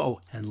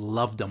Interactivo and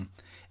loved him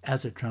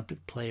as a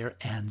trumpet player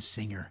and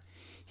singer.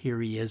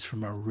 Here he is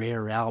from a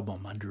rare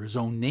album under his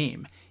own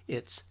name.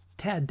 It's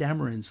Tadd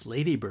Dameron's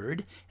Lady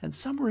Bird, and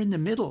somewhere in the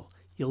middle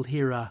you'll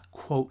hear a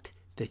quote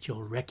that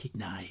you'll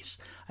recognize.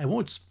 I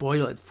won't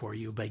spoil it for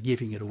you by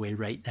giving it away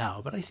right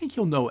now, but I think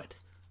you'll know it.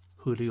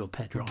 Julio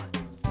Padron.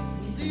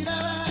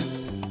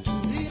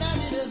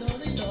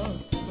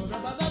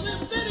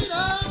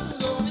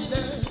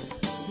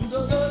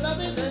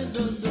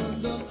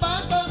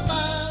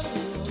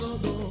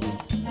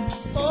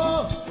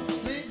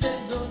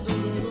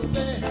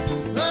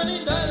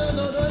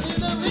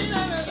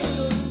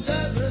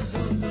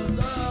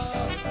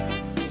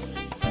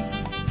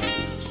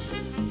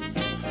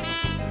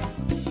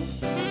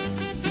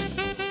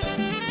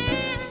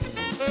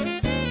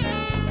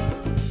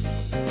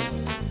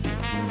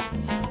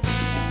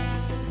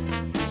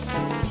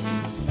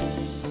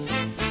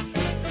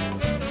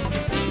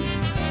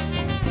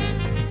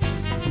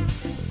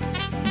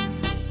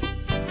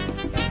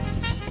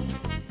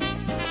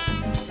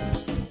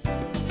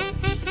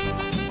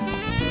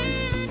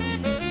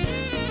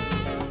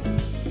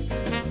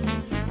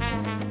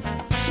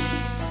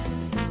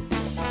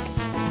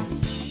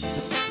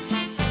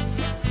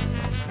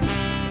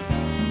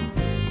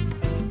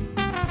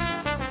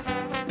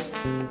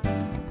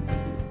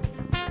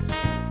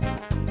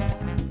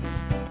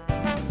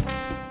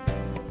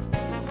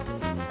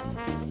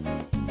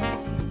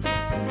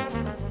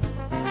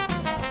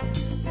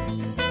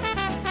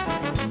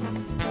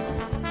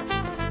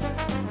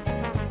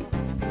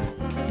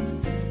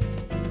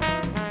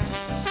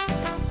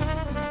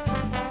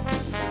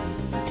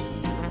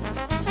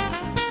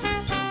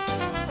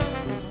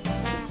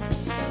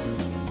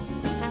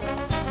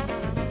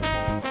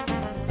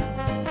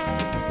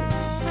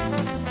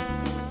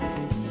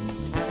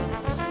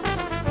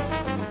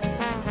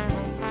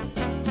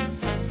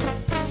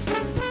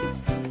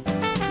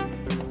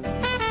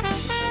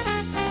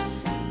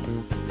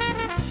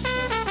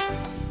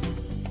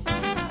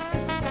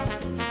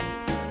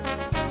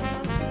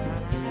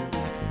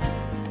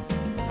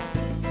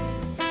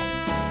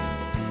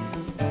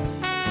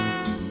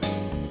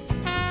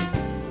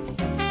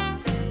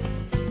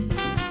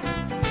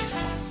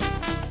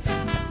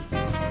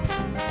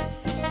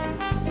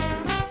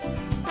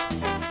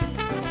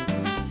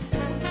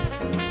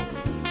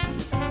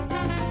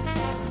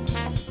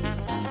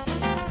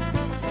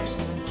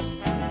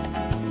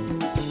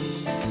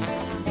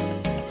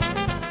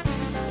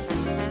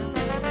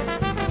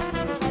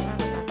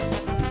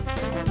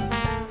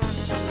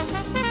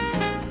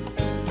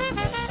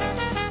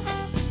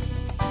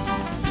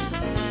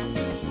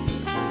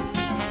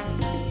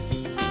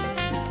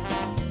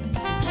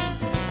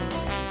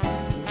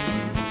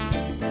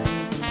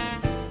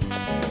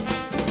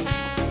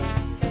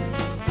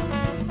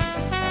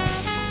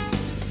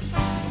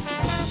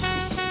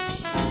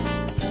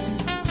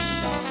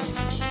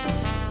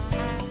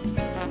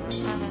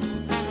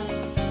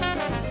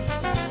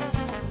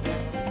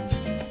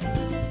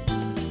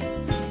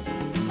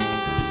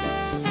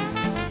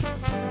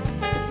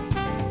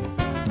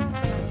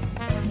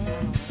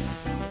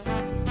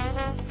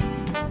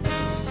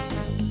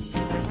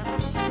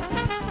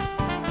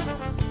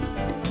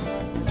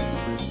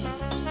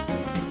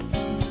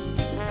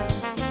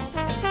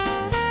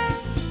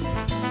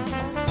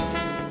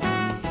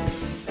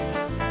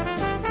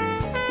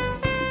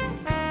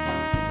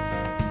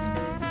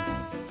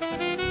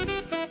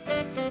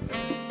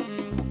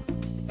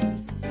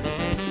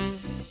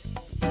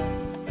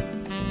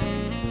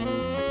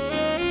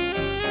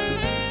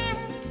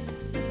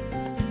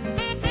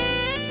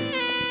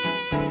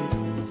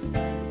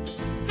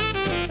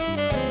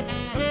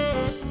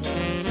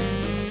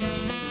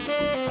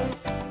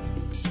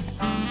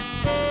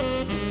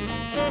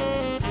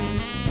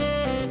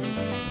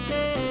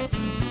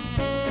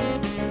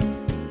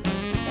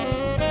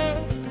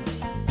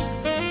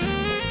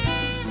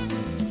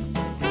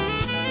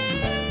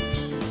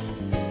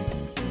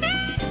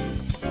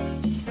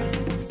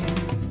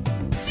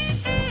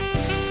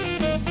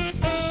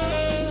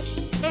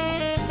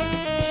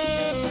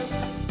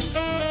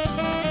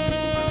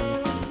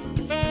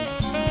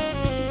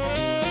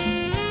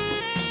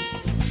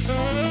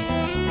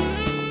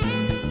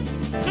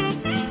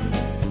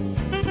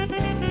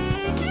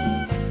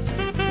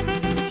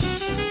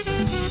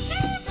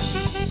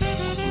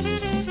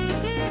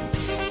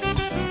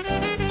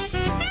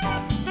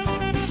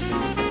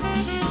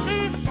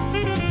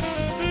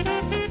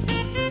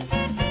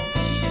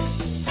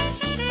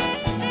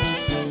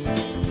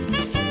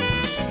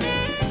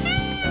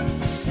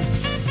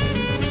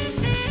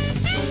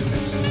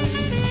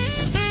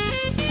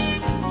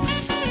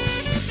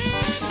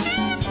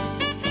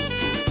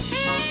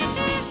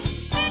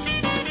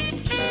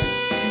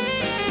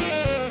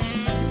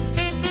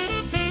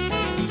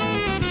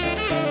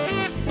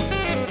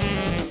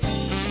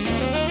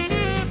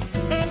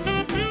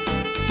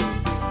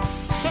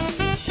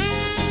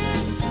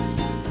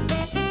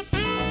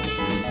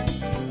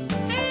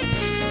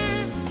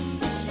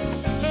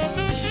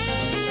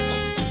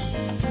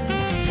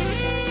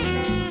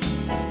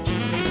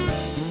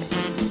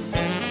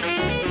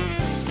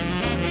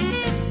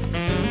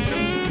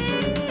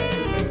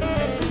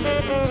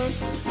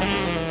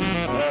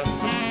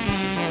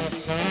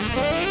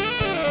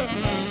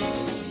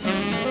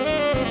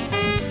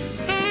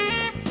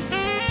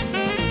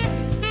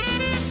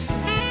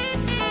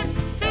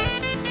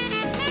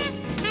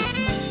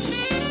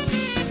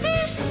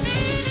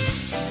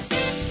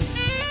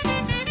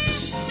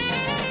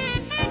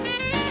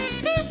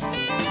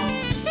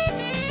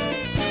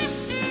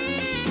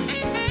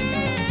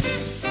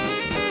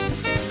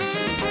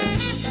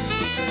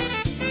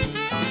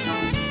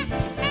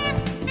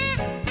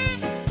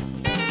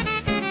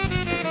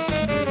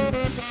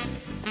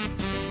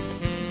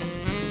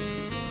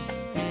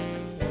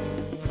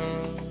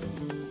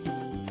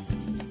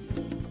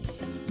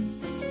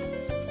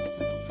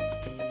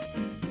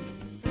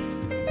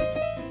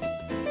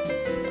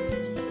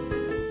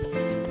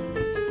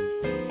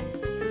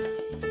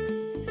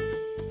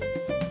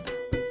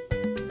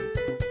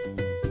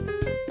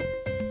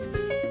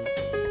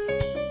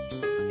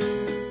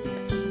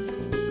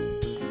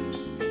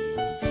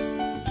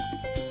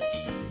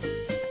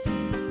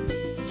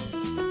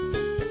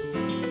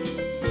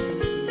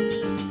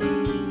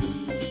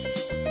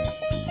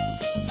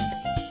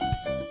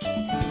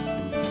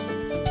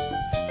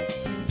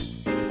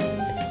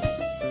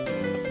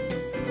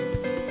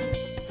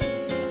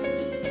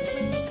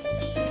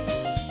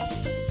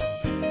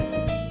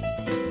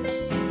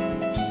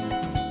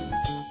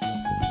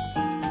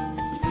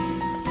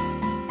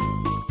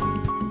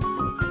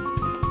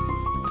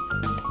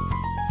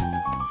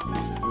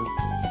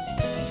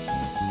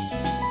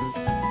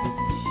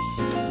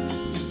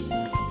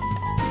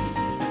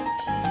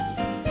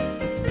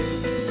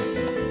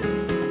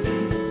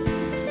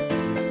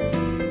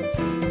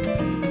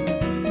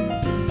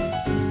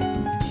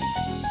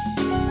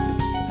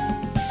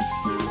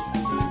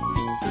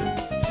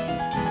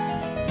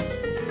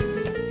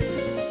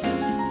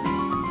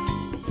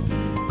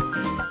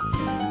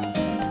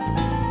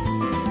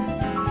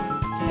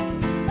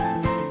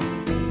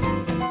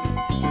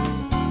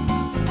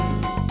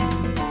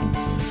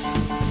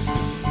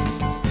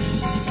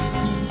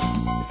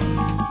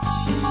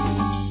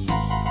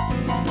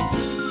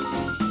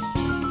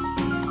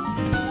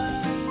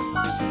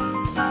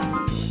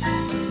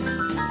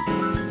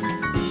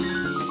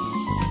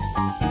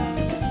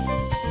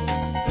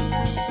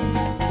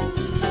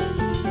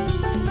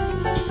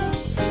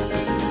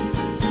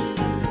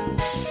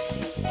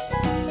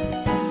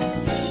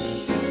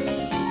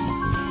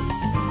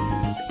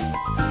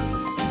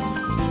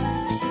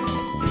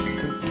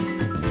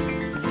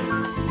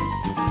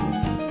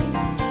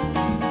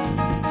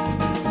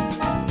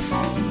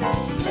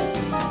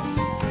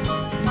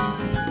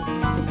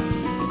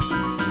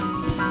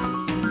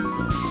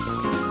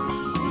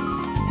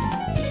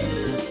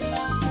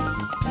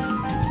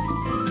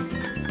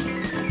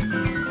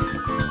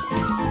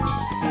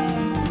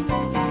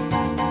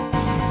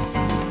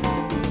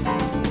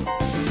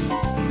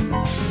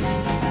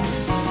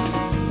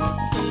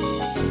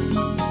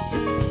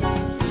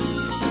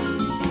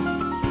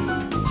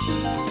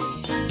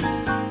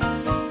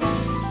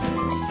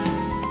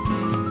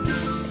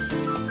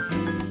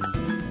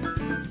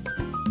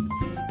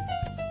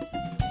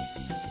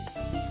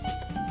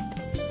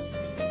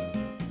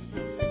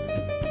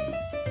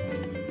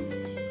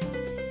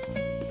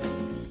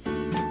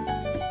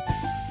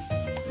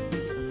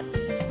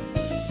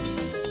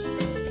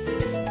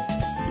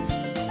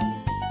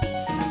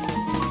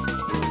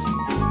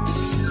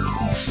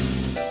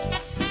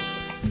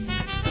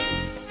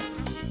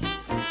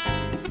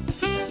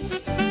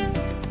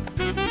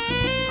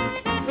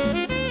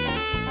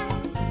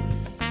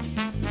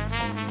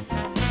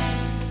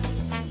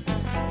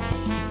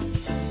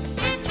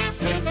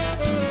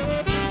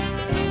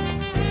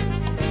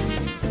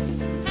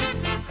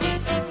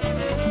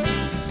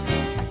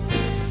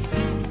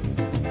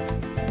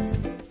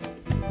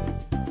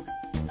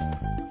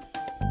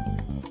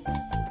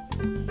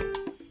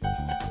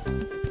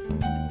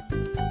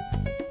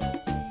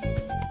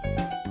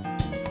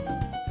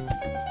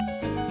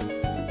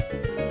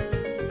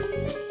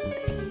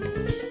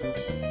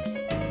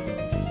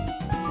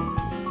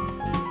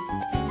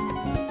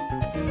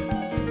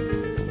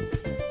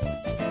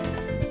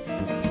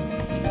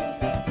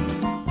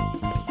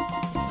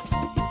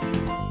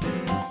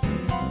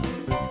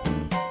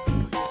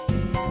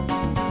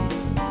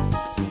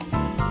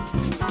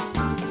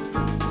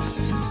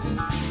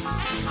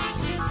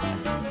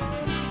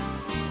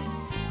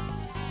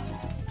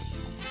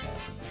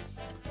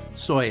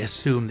 So I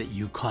assume that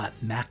you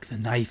caught Mac the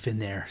Knife in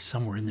there,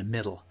 somewhere in the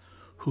middle.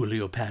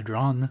 Julio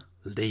Padron,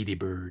 Lady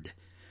Bird.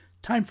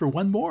 Time for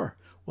one more.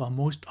 While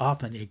most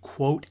often a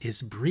quote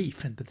is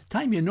brief, and by the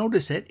time you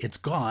notice it, it's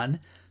gone,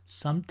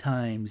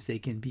 sometimes they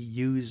can be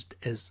used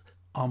as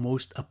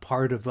almost a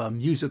part of a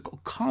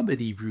musical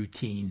comedy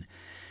routine.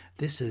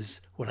 This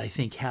is what I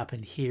think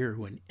happened here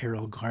when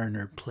Errol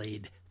Garner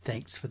played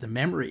Thanks for the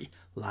Memory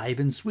live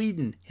in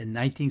Sweden in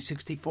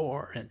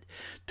 1964 and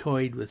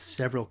toyed with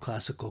several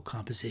classical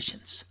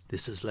compositions.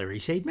 This is Larry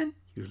Sadman.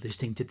 You're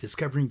listening to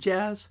Discovering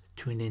Jazz.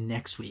 Tune in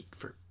next week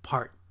for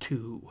part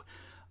 2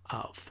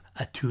 of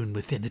A Tune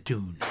Within a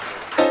Tune.